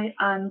try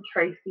and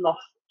trace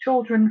lost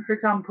children, for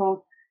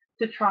example,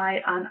 to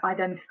try and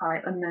identify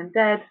unknown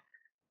dead,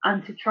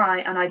 and to try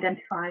and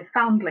identify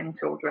foundling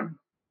children,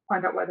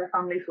 find out where their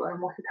families were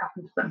and what had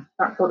happened to them,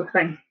 that sort of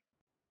thing.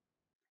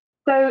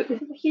 So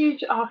this is a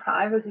huge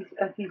archive, as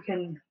you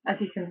can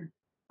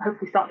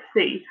hopefully start to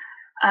see.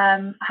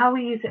 How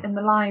we use it in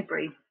the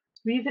library.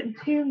 We use it in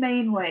 2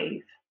 main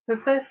ways. So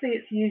firstly,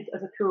 it's used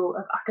as a tool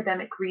of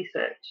academic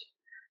research.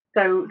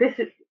 So this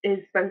is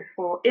both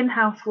for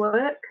in-house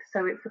work,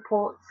 so it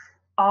supports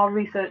our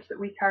research that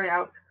we carry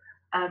out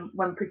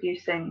when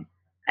producing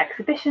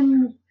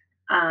exhibitions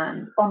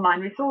and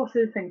online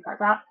resources, things like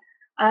that.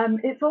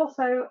 It's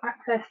also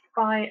accessed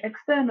by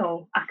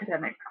external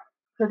academics.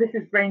 So this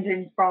is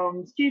ranging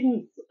from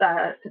students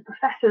to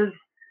professors.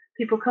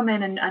 People come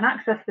in and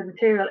access the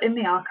material in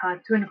the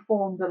archive to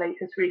inform the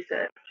latest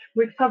research,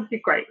 which is obviously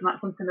great, and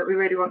that's something that we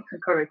really want to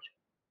encourage.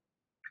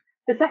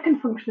 The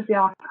second function of the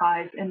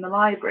archive in the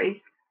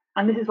library,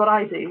 and this is what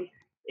I do,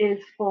 is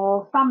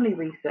for family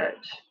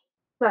research.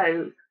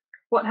 So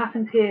what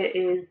happens here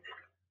is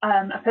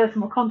a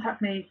person will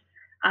contact me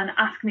and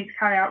ask me to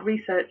carry out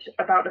research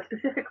about a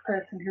specific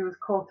person who was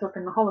caught up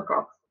in the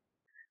Holocaust.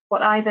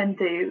 What I then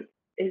do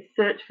is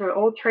search for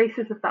all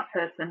traces of that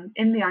person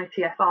in the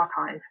ITS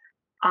archive.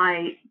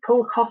 I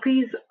pull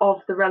copies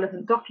of the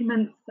relevant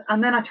documents,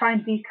 and then I try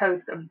and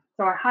decode them.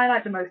 So I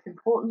highlight the most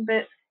important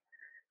bits,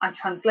 I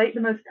translate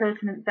the most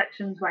pertinent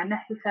sections where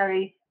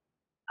necessary,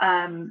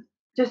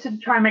 just to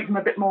try and make them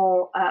a bit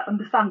more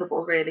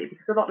understandable, really,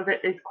 because a lot of it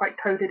is quite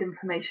coded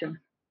information.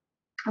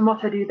 And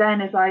what I do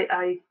then is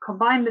I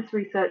combine this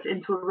research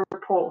into a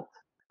report,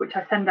 which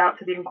I send out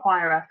to the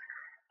inquirer.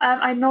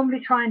 I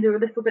normally try and do a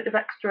little bit of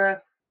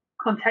extra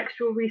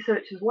contextual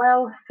research as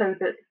well, so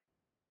that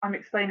I'm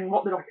explaining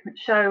what the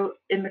documents show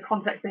in the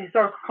context, the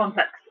historical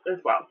context as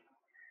well.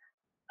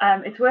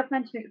 It's worth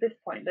mentioning at this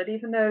point that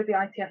even though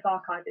the ITS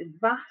archive is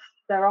vast,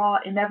 there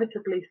are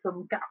inevitably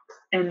some gaps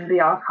in the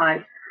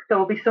archive. There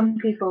will be some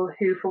people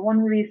who, for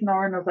one reason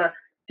or another,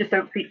 just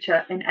don't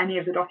feature in any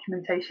of the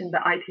documentation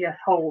that ITS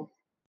holds.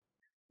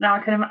 Now, I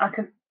can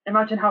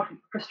imagine how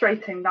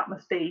frustrating that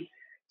must be.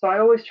 So I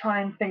always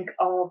try and think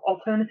of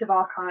alternative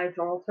archives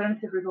or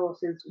alternative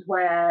resources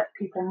where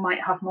people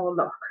might have more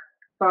luck.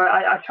 So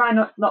I try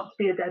not to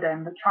be a dead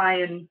end. I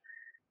try and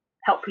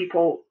help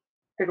people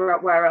figure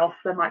out where else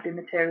there might be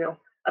material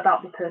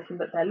about the person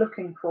that they're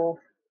looking for.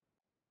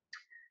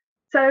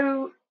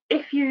 So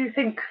if you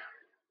think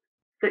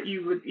that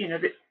you would,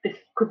 that this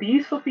could be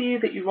useful for you,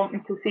 that you want me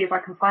to see if I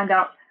can find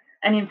out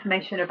any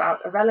information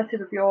about a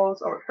relative of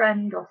yours or a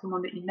friend or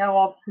someone that you know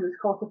of who was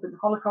caught up in the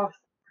Holocaust,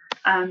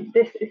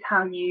 this is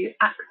how you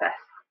access.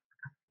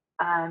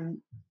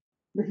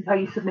 This is how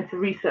you submit a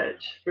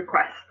research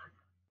request.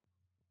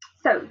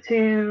 So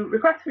to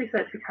request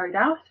research to be carried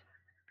out,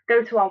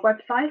 go to our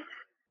website,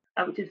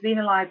 which is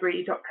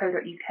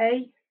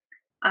wienerlibrary.co.uk,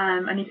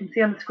 and you can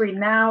see on the screen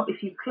now,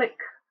 if you click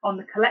on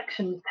the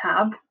collections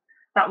tab,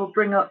 that will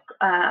bring up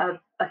a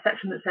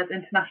section that says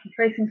International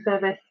Tracing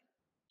Service.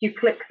 You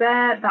click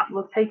there, that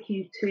will take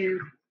you to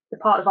the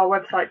part of our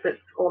website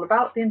that's all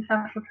about the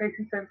International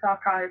Tracing Service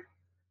archive,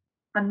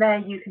 and there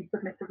you can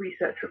submit a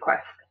research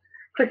request.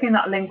 Clicking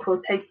that link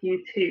will take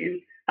you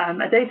to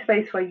a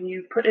database where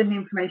you put in the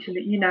information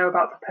that you know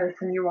about the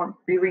person you want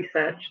to be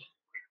researched.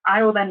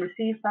 I will then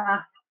receive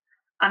that,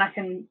 and I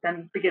can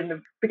then begin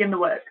the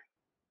work.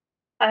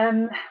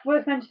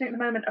 Worth mentioning at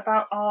the moment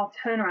about our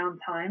turnaround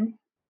time.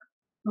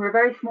 We're a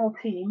very small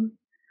team,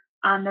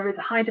 and there is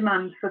a high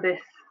demand for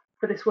this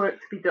work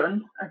to be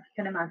done, as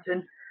you can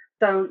imagine.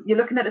 So you're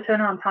looking at a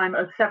turnaround time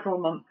of several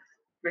months,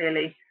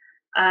 really.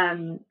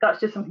 That's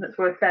just something that's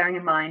worth bearing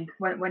in mind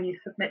when you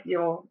submit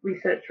your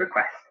research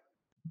request.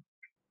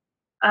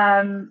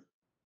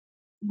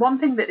 One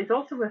thing that is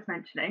also worth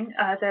mentioning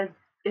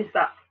is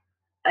that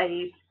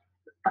a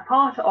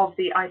part of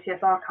the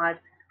ITS archive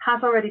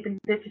has already been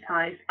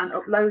digitized and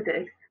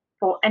uploaded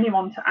for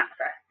anyone to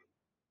access.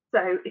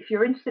 So if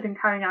you're interested in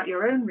carrying out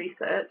your own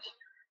research,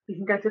 you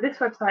can go to this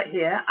website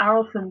here,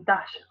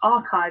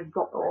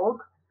 arlson-archive.org,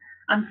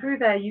 and through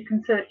there you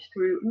can search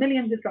through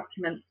millions of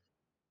documents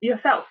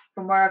yourself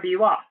from wherever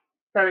you are.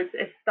 So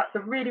that's a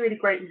really, really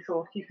great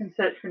resource. You can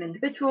search for an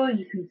individual,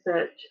 you can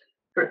search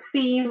for a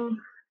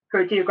theme, for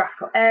a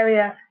geographical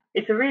area.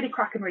 It's a really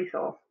cracking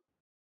resource.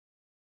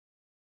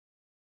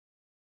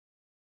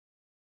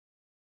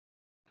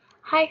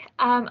 Hi,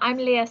 I'm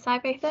Leah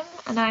Sybotham,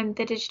 and I'm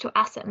the Digital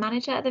Asset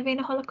Manager at the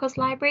Wiener Holocaust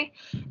Library,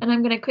 and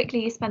I'm going to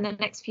quickly spend the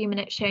next few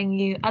minutes showing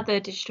you other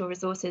digital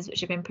resources which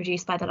have been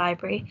produced by the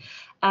library,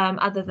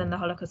 other than the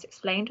Holocaust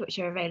Explained, which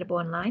are available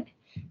online.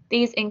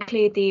 These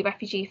include the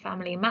Refugee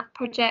Family Map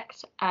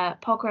Project,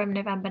 Pogrom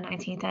November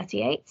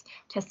 1938,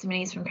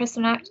 Testimonies from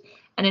Kristallnacht,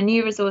 and a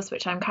new resource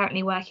which I'm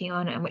currently working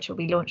on and which will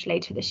be launched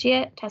later this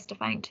year,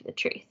 Testifying to the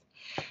Truth.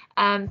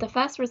 The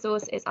first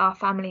resource is our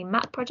family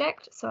map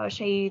project, so I'll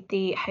show you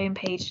the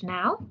homepage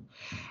now.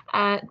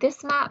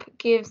 This map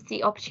gives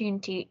the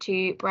opportunity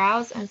to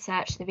browse and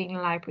search the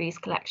Wiener Library's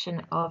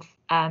collection of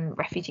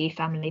refugee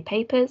family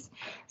papers.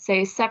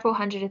 So several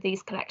hundred of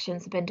these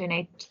collections have been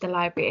donated to the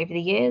library over the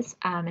years,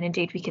 and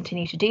indeed we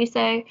continue to do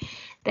so.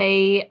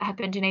 They have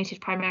been donated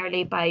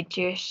primarily by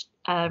Jewish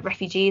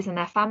refugees and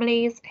their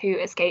families who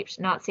escaped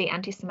Nazi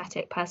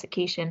anti-Semitic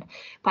persecution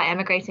by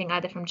emigrating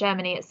either from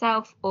Germany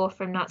itself or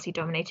from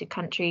Nazi-dominated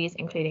countries,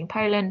 including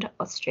Poland,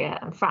 Austria,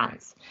 and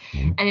France.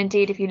 And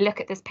indeed, if you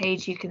look at this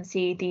page, you can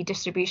see the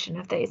distribution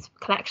of those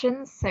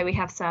collections. So we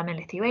have some in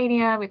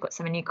Lithuania, we've got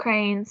some in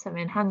Ukraine, some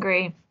in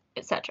Hungary,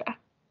 etc.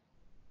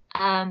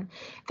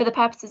 For the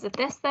purposes of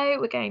this, though,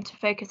 we're going to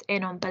focus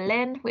in on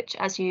Berlin, which,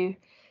 as you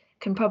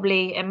can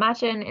probably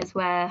imagine, is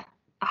where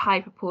a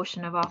high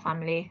proportion of our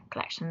family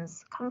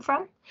collections come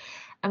from.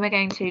 And we're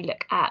going to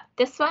look at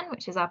this one,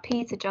 which is our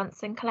Peter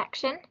Johnson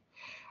collection.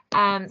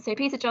 So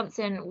Peter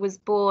Johnson was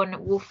born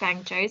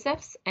Wolfgang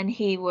Josephs, and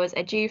he was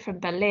a Jew from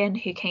Berlin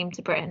who came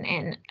to Britain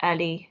in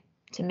early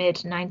to mid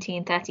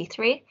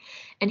 1933,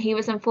 and he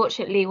was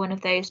unfortunately one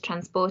of those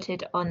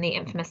transported on the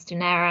infamous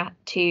Dunera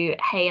to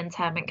Hay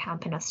internment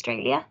camp in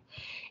Australia.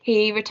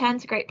 He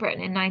returned to Great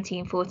Britain in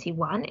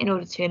 1941 in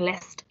order to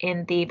enlist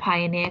in the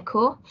Pioneer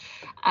Corps,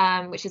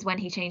 which is when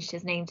he changed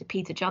his name to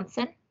Peter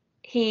Johnson.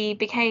 He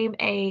became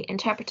an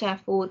interpreter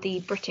for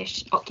the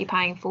British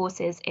occupying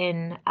forces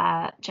in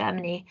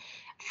Germany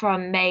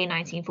from May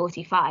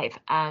 1945,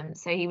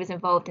 so he was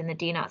involved in the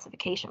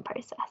denazification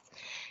process.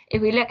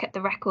 If we look at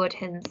the record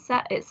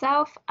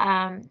itself,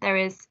 there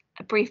is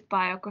a brief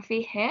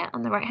biography here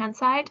on the right-hand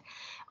side.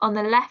 On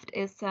the left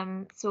is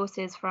some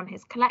sources from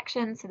his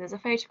collection. So there's a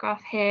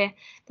photograph here,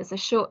 there's a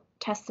short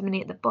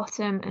testimony at the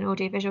bottom, an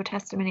audiovisual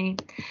testimony.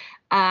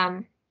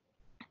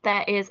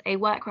 There is a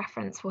work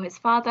reference for his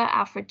father,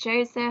 Alfred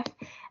Joseph,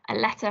 a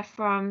letter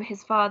from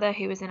his father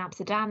who was in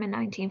Amsterdam in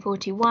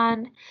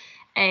 1941,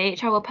 a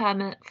travel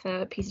permit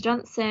for Peter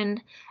Johnson.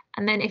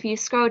 And then if you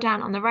scroll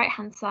down on the right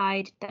hand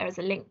side, there is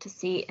a link to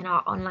see in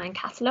our online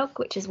catalogue,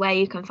 which is where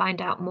you can find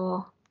out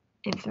more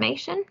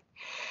information.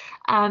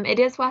 It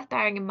is worth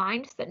bearing in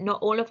mind that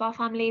not all of our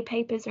family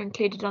papers are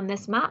included on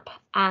this map,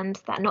 and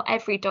that not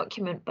every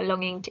document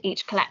belonging to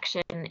each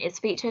collection is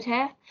featured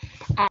here.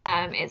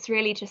 It's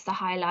really just a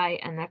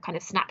highlight and a kind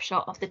of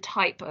snapshot of the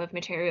type of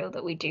material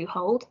that we do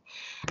hold.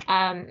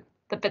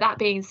 But that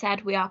being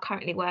said, we are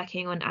currently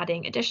working on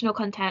adding additional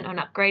content on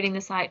upgrading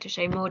the site to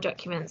show more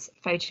documents,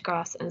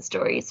 photographs and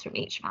stories from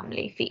each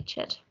family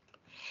featured.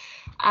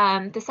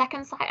 The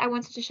second site I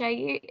wanted to show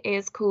you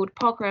is called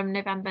Pogrom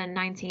November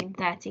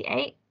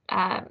 1938,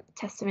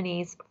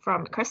 Testimonies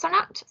from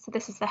Kristallnacht. So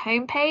this is the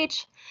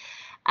homepage.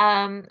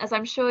 As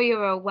I'm sure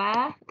you're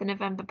aware, the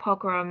November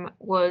pogrom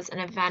was an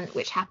event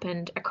which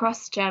happened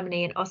across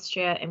Germany and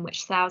Austria in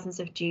which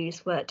thousands of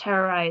Jews were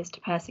terrorized,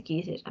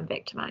 persecuted and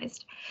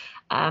victimized.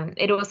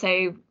 It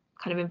also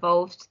kind of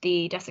involved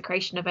the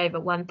desecration of over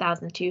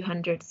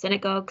 1,200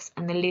 synagogues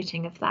and the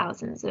looting of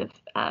thousands of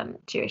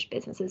Jewish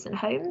businesses and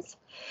homes.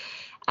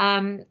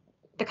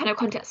 The kind of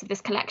context of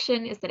this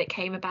collection is that it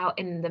came about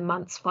in the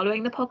months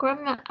following the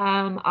pogrom.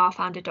 Our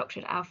founder,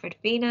 Dr. Alfred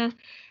Wiener,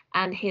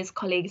 and his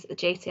colleagues at the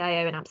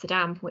JCIO in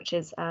Amsterdam, which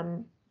is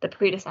the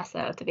predecessor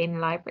of the Wiener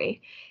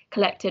Library,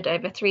 collected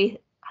over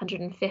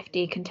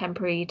 350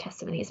 contemporary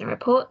testimonies and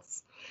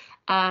reports.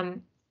 They're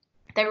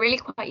really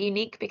quite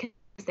unique because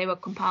they were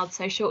compiled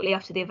so shortly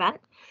after the event.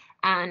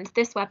 And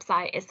this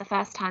website is the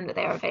first time that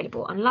they are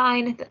available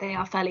online, that they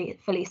are fully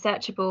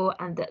searchable,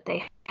 and that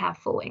they have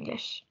full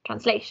English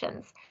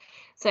translations.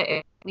 So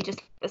if we just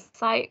look at the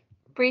site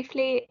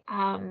briefly,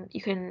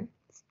 you can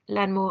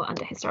learn more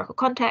under historical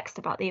context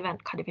about the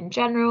event kind of in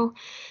general.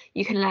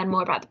 You can learn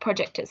more about the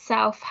project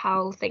itself,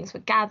 how things were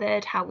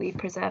gathered, how we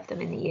preserved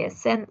them in the years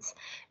since.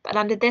 But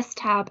under this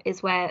tab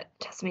is where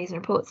testimonies and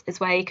reports is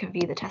where you can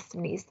view the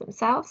testimonies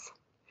themselves.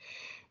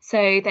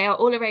 So they are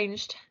all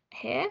arranged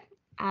here.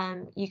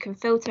 You can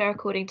filter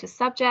according to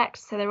subject,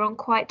 so they're on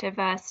quite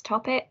diverse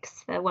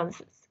topics. They're ones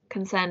that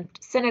concern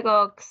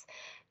synagogues,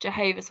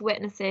 Jehovah's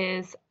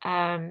Witnesses,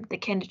 the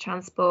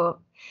Kindertransport.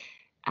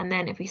 And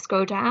then if we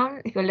scroll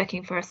down, if you're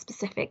looking for a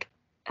specific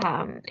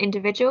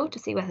individual to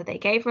see whether they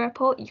gave a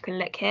report, you can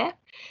look here.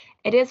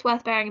 It is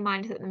worth bearing in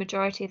mind that the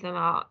majority of them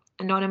are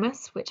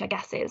anonymous, which I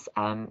guess is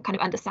kind of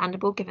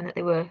understandable given that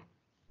they were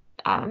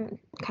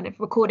kind of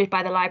recorded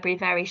by the library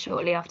very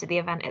shortly after the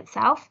event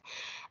itself.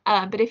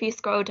 But if you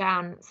scroll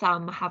down,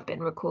 some have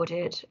been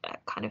recorded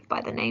kind of by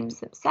the names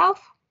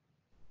themselves.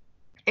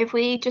 If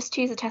we just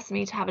choose a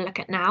testimony to have a look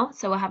at now,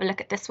 so we'll have a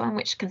look at this one,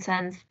 which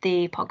concerns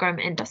the pogrom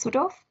in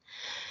Dusseldorf.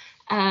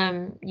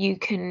 You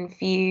can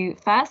view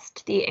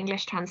first the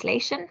English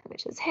translation,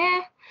 which is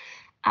here.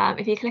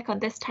 If you click on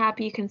this tab,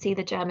 you can see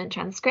the German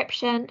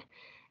transcription.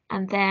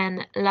 And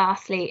then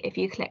lastly, if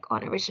you click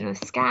on original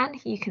scan,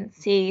 you can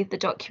see the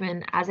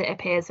document as it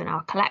appears in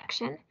our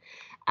collection.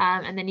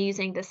 And then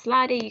using the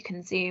slider, you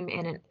can zoom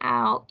in and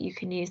out. You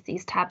can use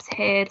these tabs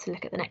here to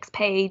look at the next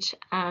page.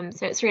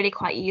 So it's really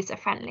quite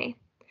user-friendly.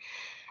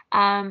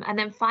 And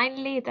then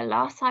finally, the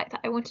last site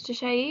that I wanted to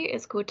show you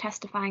is called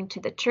Testifying to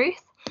the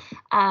Truth.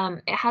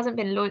 It hasn't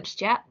been launched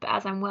yet, but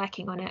as I'm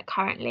working on it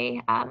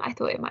currently, I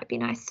thought it might be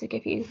nice to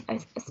give you a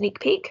sneak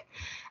peek.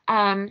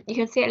 You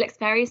can see it looks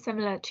very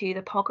similar to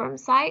the pogrom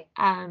site,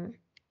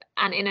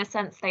 and in a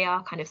sense they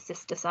are kind of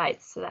sister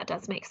sites, so that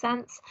does make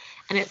sense.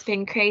 And it's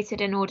been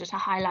created in order to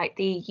highlight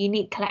the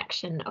unique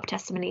collection of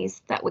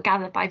testimonies that were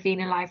gathered by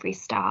Wiener Library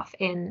staff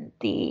in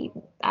the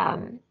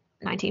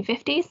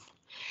 1950s.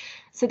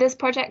 So this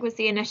project was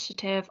the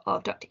initiative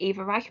of Dr.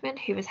 Eva Reichman,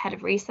 who was head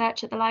of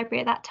research at the library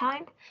at that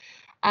time.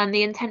 And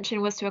the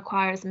intention was to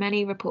acquire as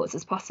many reports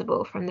as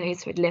possible from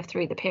those who had lived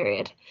through the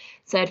period.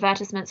 So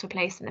advertisements were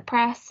placed in the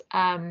press,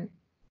 and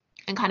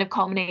and kind of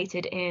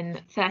culminated in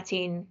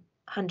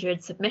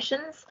 1,300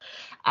 submissions.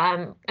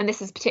 And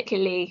this is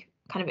particularly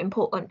kind of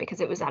important because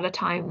it was at a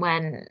time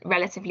when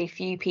relatively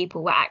few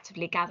people were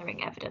actively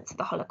gathering evidence of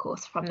the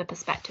Holocaust from the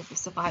perspective of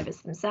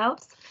survivors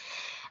themselves.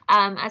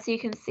 As you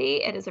can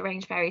see, it is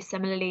arranged very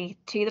similarly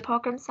to the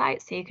pogrom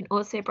site, so you can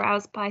also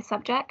browse by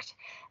subject.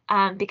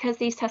 Because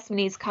these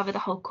testimonies cover the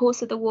whole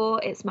course of the war,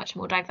 it's much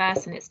more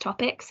diverse in its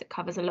topics. It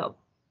covers a lot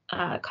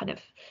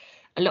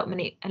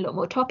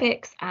more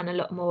topics and a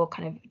lot more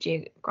kind of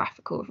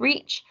geographical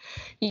reach.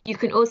 You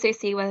can also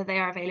see whether they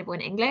are available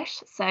in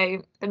English.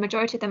 So the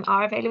majority of them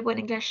are available in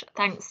English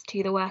thanks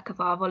to the work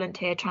of our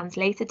volunteer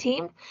translator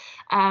team,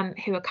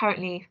 who are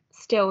currently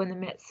still in the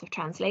midst of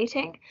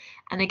translating.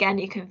 And again,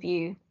 you can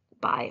view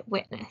by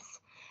witness.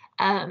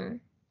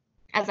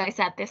 As I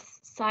said, this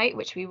site,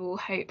 which we will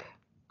hope,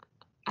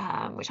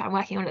 which I'm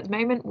working on at the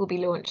moment, will be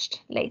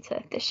launched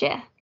later this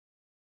year.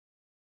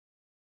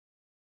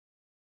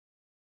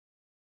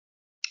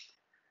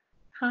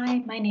 Hi,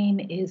 my name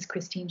is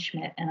Christine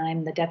Schmidt, and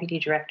I'm the Deputy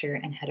Director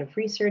and Head of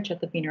Research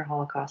at the Wiener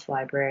Holocaust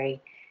Library.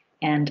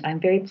 And I'm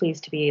very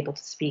pleased to be able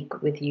to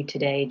speak with you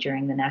today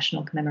during the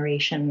national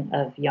commemoration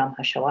of Yom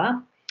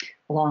HaShoah,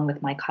 along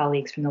with my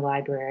colleagues from the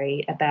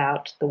library,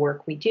 about the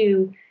work we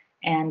do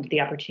and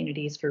the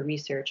opportunities for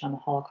research on the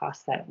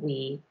Holocaust that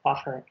we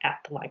offer at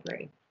the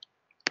library.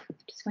 I'm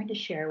just going to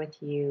share with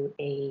you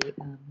a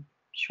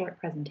short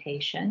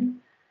presentation.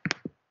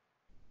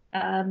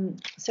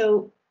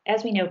 So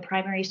as we know,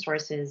 primary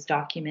sources,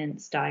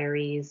 documents,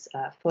 diaries,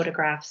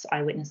 photographs,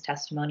 eyewitness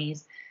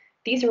testimonies,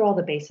 these are all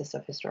the basis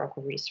of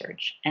historical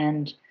research.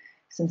 And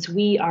since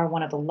we are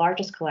one of the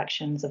largest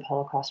collections of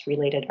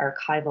Holocaust-related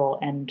archival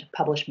and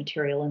published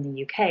material in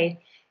the UK,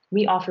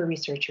 we offer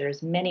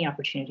researchers many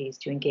opportunities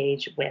to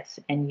engage with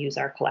and use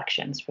our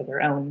collections for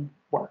their own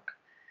work.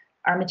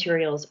 Our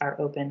materials are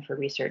open for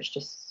research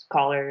to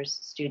scholars,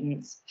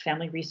 students,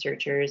 family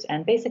researchers,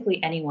 and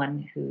basically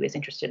anyone who is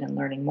interested in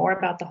learning more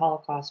about the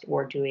Holocaust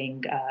or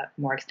doing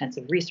more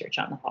extensive research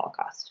on the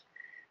Holocaust.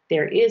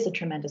 There is a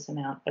tremendous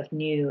amount of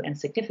new and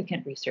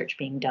significant research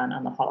being done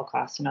on the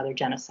Holocaust and other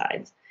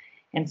genocides.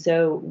 And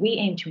so we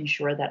aim to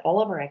ensure that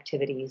all of our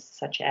activities,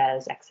 such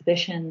as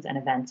exhibitions and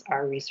events,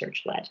 are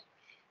research-led.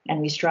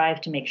 And we strive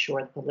to make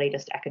sure that the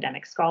latest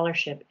academic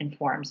scholarship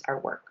informs our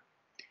work.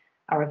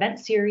 Our event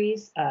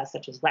series,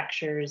 such as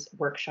lectures,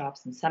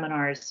 workshops, and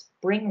seminars,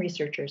 bring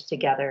researchers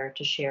together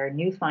to share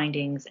new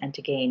findings and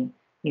to gain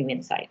new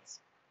insights.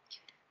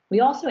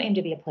 We also aim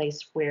to be a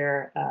place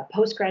where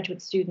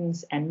postgraduate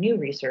students and new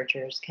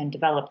researchers can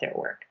develop their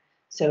work.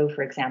 So,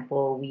 for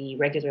example, we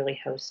regularly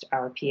host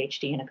our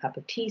PhD in a Cup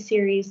of Tea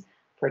series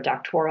for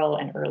doctoral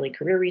and early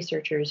career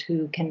researchers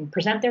who can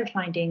present their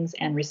findings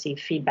and receive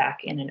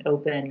feedback in an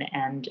open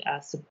and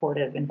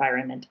supportive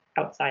environment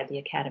outside the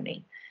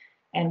academy.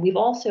 And we've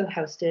also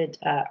hosted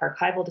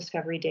archival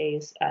discovery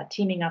days,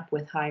 teaming up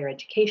with higher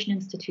education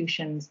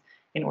institutions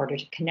in order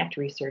to connect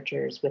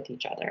researchers with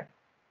each other.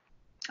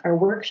 Our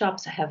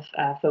workshops have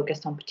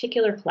focused on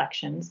particular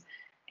collections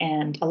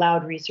and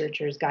allowed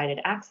researchers guided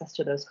access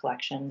to those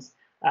collections,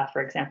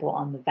 for example,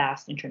 on the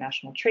vast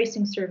International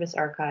Tracing Service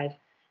archive,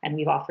 and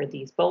we've offered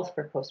these both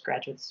for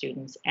postgraduate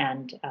students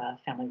and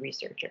family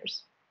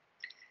researchers.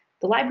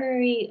 The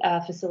library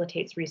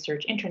facilitates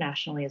research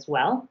internationally as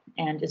well,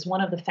 and is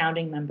one of the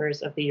founding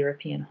members of the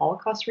European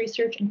Holocaust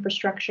Research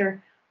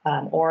Infrastructure,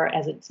 or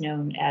as it's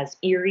known as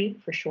ERI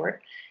for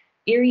short.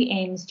 ERI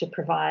aims to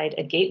provide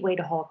a gateway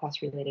to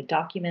Holocaust-related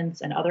documents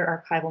and other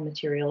archival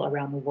material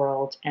around the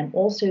world, and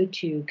also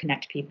to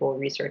connect people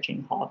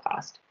researching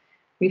Holocaust.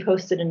 We've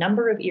hosted a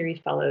number of ERI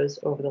fellows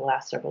over the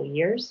last several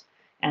years,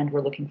 and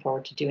we're looking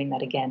forward to doing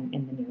that again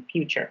in the near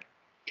future.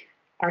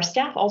 Our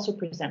staff also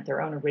present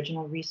their own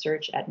original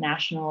research at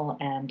national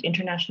and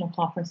international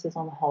conferences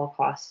on the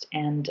Holocaust,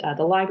 and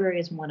the library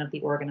is one of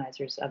the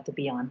organizers of the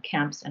Beyond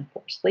Camps and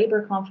Forced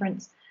Labor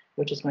Conference,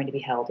 which is going to be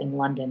held in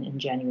London in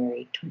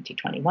January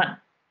 2021.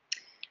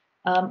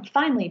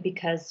 Finally,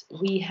 because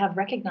we have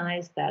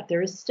recognized that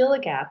there is still a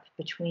gap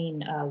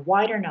between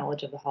wider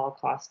knowledge of the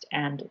Holocaust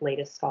and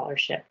latest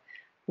scholarship,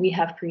 we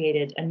have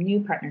created a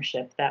new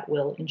partnership that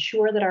will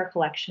ensure that our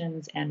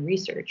collections and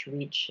research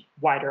reach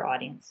wider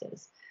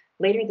audiences.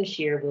 Later this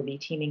year, we'll be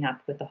teaming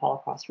up with the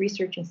Holocaust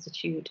Research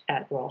Institute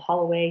at Royal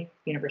Holloway,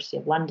 University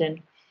of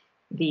London,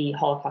 the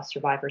Holocaust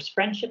Survivors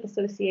Friendship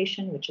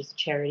Association, which is a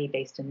charity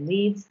based in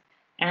Leeds,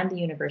 and the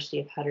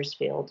University of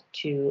Huddersfield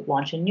to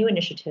launch a new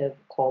initiative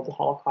called the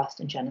Holocaust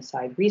and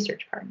Genocide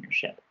Research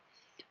Partnership.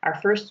 Our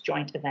first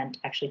joint event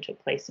actually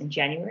took place in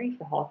January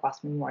for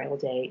Holocaust Memorial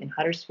Day in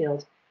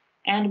Huddersfield,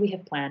 and we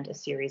have planned a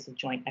series of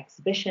joint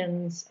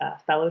exhibitions,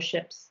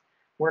 fellowships,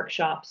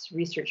 workshops,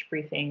 research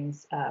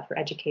briefings for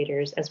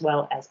educators, as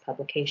well as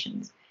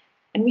publications.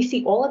 And we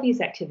see all of these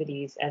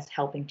activities as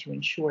helping to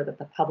ensure that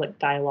the public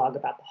dialogue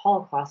about the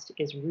Holocaust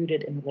is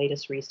rooted in the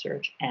latest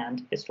research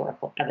and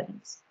historical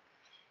evidence.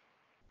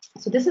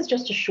 So this is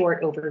just a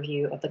short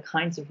overview of the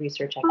kinds of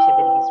research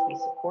activities we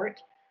support.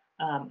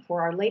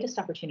 For our latest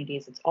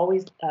opportunities, it's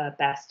always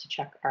best to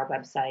check our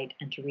website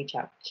and to reach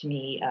out to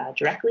me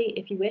directly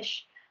if you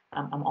wish.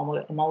 I'm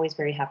always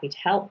very happy to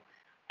help.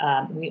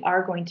 We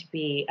are going to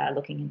be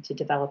looking into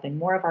developing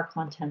more of our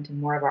content and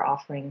more of our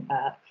offering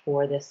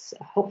for this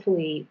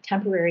hopefully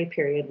temporary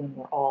period when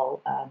we're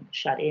all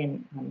shut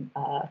in and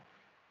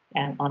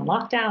on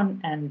lockdown.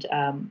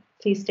 And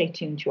please stay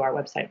tuned to our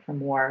website for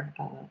more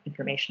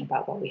information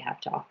about what we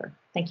have to offer.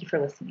 Thank you for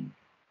listening.